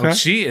nines. Okay.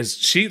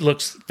 She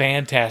looks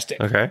fantastic.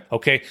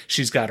 Okay.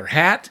 She's got her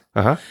hat.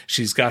 Uh-huh.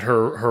 She's got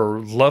her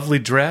lovely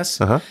dress.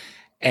 Uh-huh.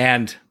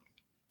 And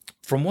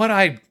from what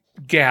I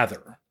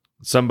gather,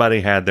 Somebody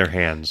had their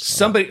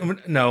hands.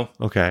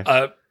 Okay.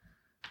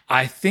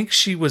 I think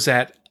she was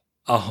at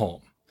a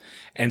home,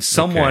 and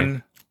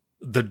someone,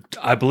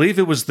 I believe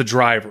it was the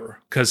driver,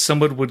 because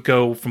someone would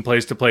go from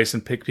place to place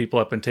and pick people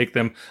up and take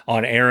them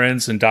on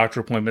errands and doctor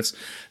appointments.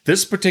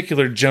 This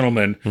particular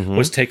gentleman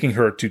was taking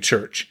her to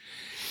church,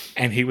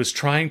 and he was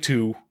trying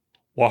to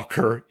walk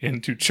her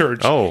into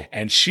church,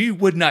 and she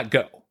would not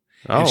go.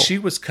 And she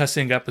was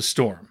cussing up a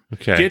storm.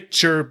 Okay.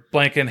 Get your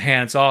blanket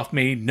hands off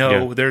me.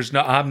 No,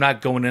 I'm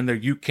not going in there.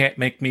 You can't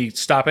make me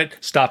stop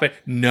it.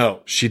 No.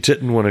 She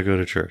didn't want to go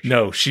to church.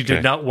 No, she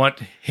did not want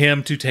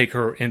him to take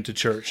her into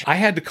church. I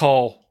had to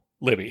call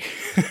Libby.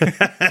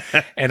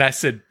 And I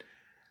said,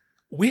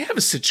 we have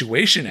a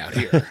situation out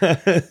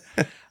here.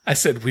 I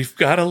said, we've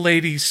got a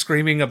lady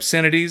screaming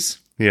obscenities.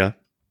 Yeah.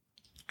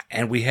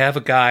 And we have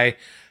a guy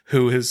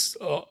who has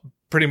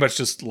pretty much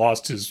just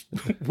lost his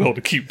will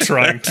to keep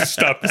trying to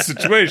stop the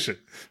situation.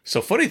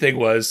 So funny thing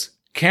was,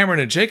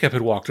 Cameron and Jacob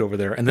had walked over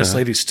there, and this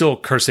lady's still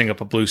cursing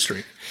up a blue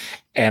streak.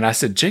 And I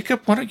said,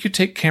 Jacob, why don't you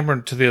take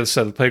Cameron to the other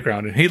side of the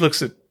playground? And he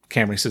looks at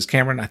Cameron. He says,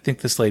 Cameron, I think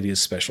this lady has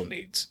special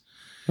needs.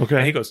 Okay.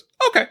 And he goes,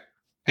 okay.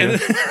 And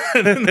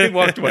then they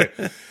walked away.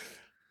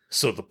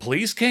 So the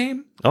police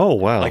came, Oh,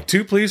 wow. like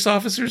 2 police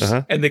officers,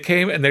 and they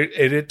came, and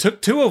it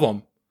took 2 of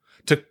them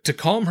to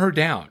calm her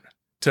down.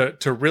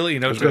 To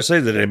really, I was going to say,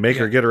 did they make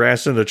her get her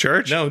ass into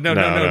church?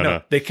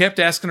 No. They kept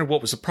asking her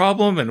what was the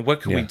problem and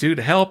what can we do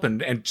to help,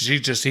 and she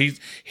just he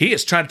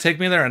is trying to take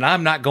me in there, and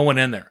I'm not going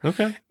in there.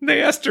 Okay. And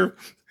they asked her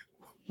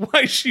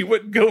why she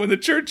wouldn't go in the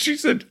church. She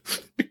said,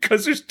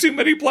 because there's too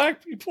many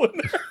black people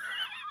in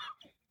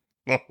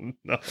there. Oh,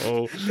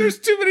 no. There's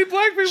too many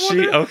black people in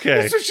there.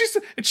 Okay. That's what she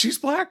said, and she's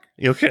black.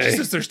 Okay. She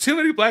says there's too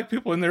many black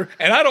people in there,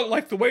 and I don't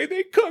like the way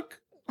they cook.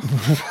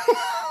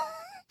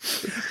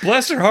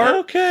 Bless her heart.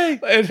 Okay.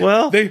 And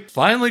Well. they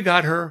finally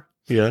got her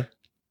Yeah.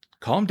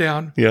 calmed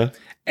down. Yeah.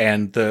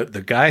 And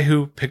the guy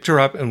who picked her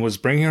up and was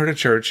bringing her to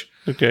church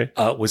Okay.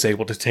 was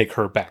able to take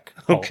her back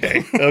home.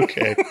 Okay.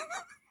 Okay.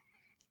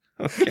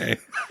 Okay.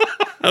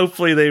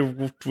 Hopefully they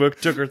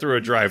took her through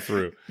a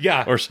drive-through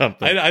Yeah. or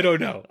something. I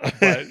don't know.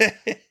 But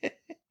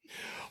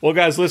Well,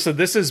 guys, listen,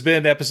 this has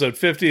been episode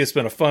 50. It's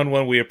been a fun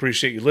one. We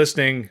appreciate you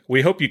listening.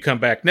 We hope you come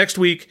back next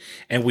week,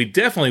 and we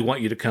definitely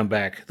want you to come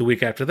back the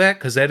week after that,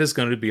 because that is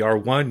going to be our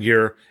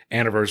 1-year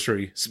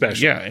anniversary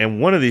special. Yeah, and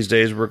one of these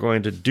days we're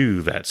going to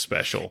do that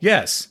special.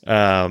 Yes.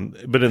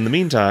 But in the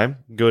meantime,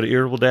 go to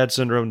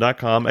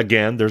irritabledadsyndrome.com.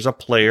 Again, there's a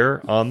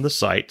player on the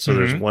site, so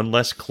there's one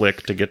less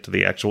click to get to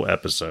the actual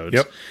episodes.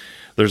 Yep.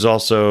 There's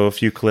also a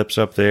few clips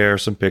up there,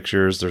 some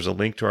pictures. There's a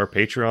link to our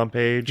Patreon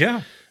page.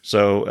 Yeah.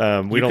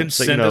 So we You don't can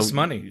say, send us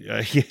money.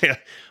 Yeah.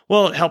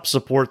 Well, it helps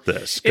support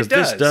this, because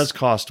this does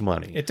cost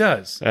money. It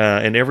does.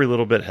 And every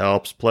little bit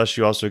helps. Plus,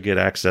 you also get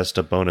access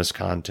to bonus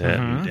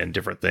content and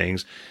different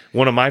things.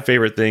 One of my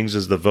favorite things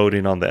is the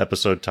voting on the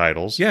episode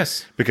titles.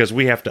 Yes. Because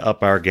we have to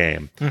up our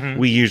game.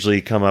 We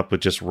usually come up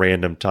with just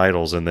random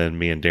titles, and then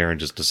me and Darren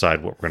just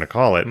decide what we're going to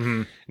call it.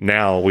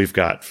 Now we've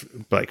got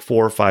like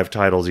 4 or 5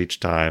 titles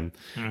each time.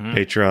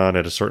 Patreon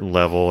at a certain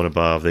level and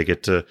above, they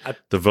get to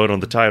vote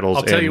on the titles.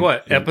 I'll tell you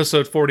what,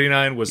 episode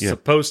 49 was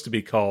supposed to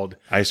be called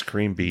Ice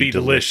Cream Be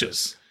Delicious.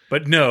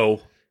 But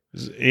no,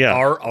 Yeah.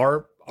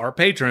 our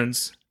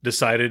patrons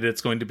decided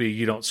it's going to be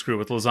You Don't Screw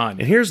with Lasagna.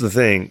 And here's the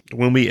thing.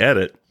 When we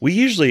edit, we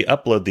usually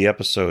upload the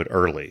episode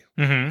early.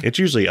 It's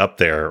usually up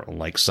there on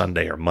like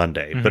Sunday or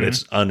Monday, but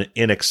it's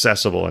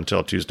inaccessible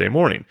until Tuesday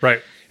morning.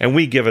 Right. And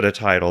we give it a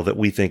title that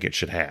we think it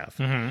should have.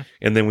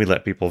 And then we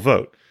let people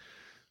vote.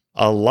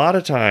 A lot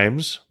of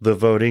times, the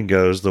voting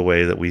goes the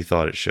way that we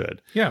thought it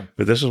should. Yeah.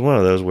 But this is one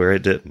of those where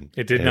it didn't.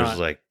 It did and not. It was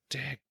like,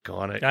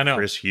 daggone it, I know.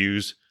 Chris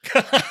Hughes.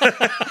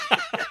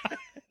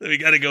 We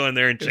got to go in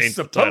there and change It's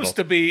the title. supposed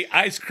to be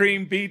Ice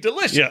Cream Be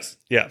Delicious. Yes.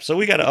 Yeah. So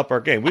we got to up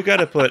our game. We've got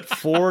to put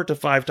 4 to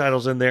 5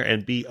 titles in there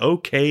and be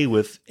okay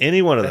with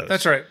any one of those.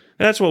 That's right.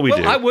 That's what we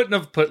do. I wouldn't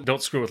have put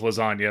Don't Screw with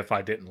Lasagna if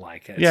I didn't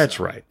like it. Yeah, that's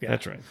so, right. yeah.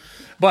 That's right.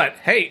 But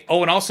hey,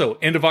 and also,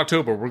 end of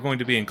October, we're going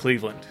to be in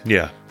Cleveland.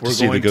 Yeah. We're to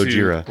see the going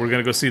Gojira. We're going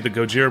to go see the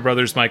Gojira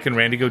brothers, Mike and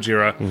Randy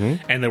Gojira,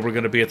 and then we're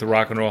going to be at the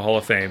Rock and Roll Hall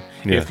of Fame.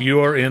 Yeah. If you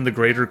are in the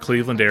greater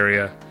Cleveland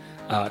area,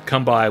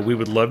 come by. We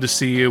would love to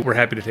see you. We're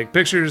happy to take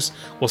pictures.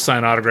 We'll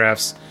sign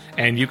autographs,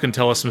 and you can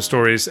tell us some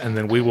stories, and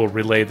then we will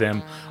relay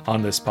them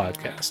on this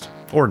podcast.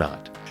 Or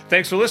not.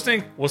 Thanks for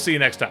listening. We'll see you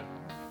next time.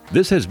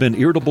 This has been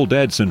Irritable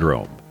Dad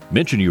Syndrome.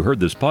 Mention you heard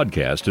this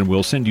podcast and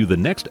we'll send you the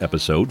next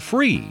episode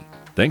free.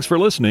 Thanks for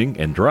listening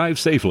and drive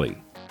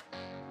safely.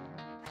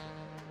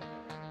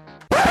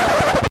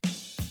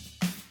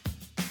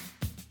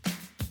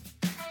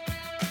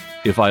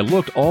 If I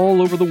looked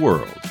all over the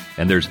world,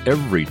 and there's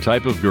every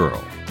type of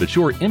girl, but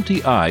your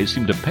empty eyes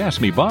seem to pass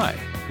me by,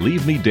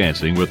 leave me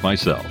dancing with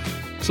myself.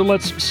 So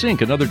let's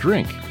sink another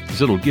drink,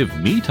 as it'll give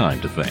me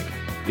time to think.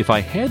 If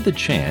I had the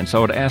chance, I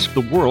would ask the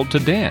world to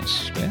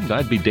dance, and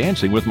I'd be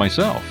dancing with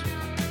myself.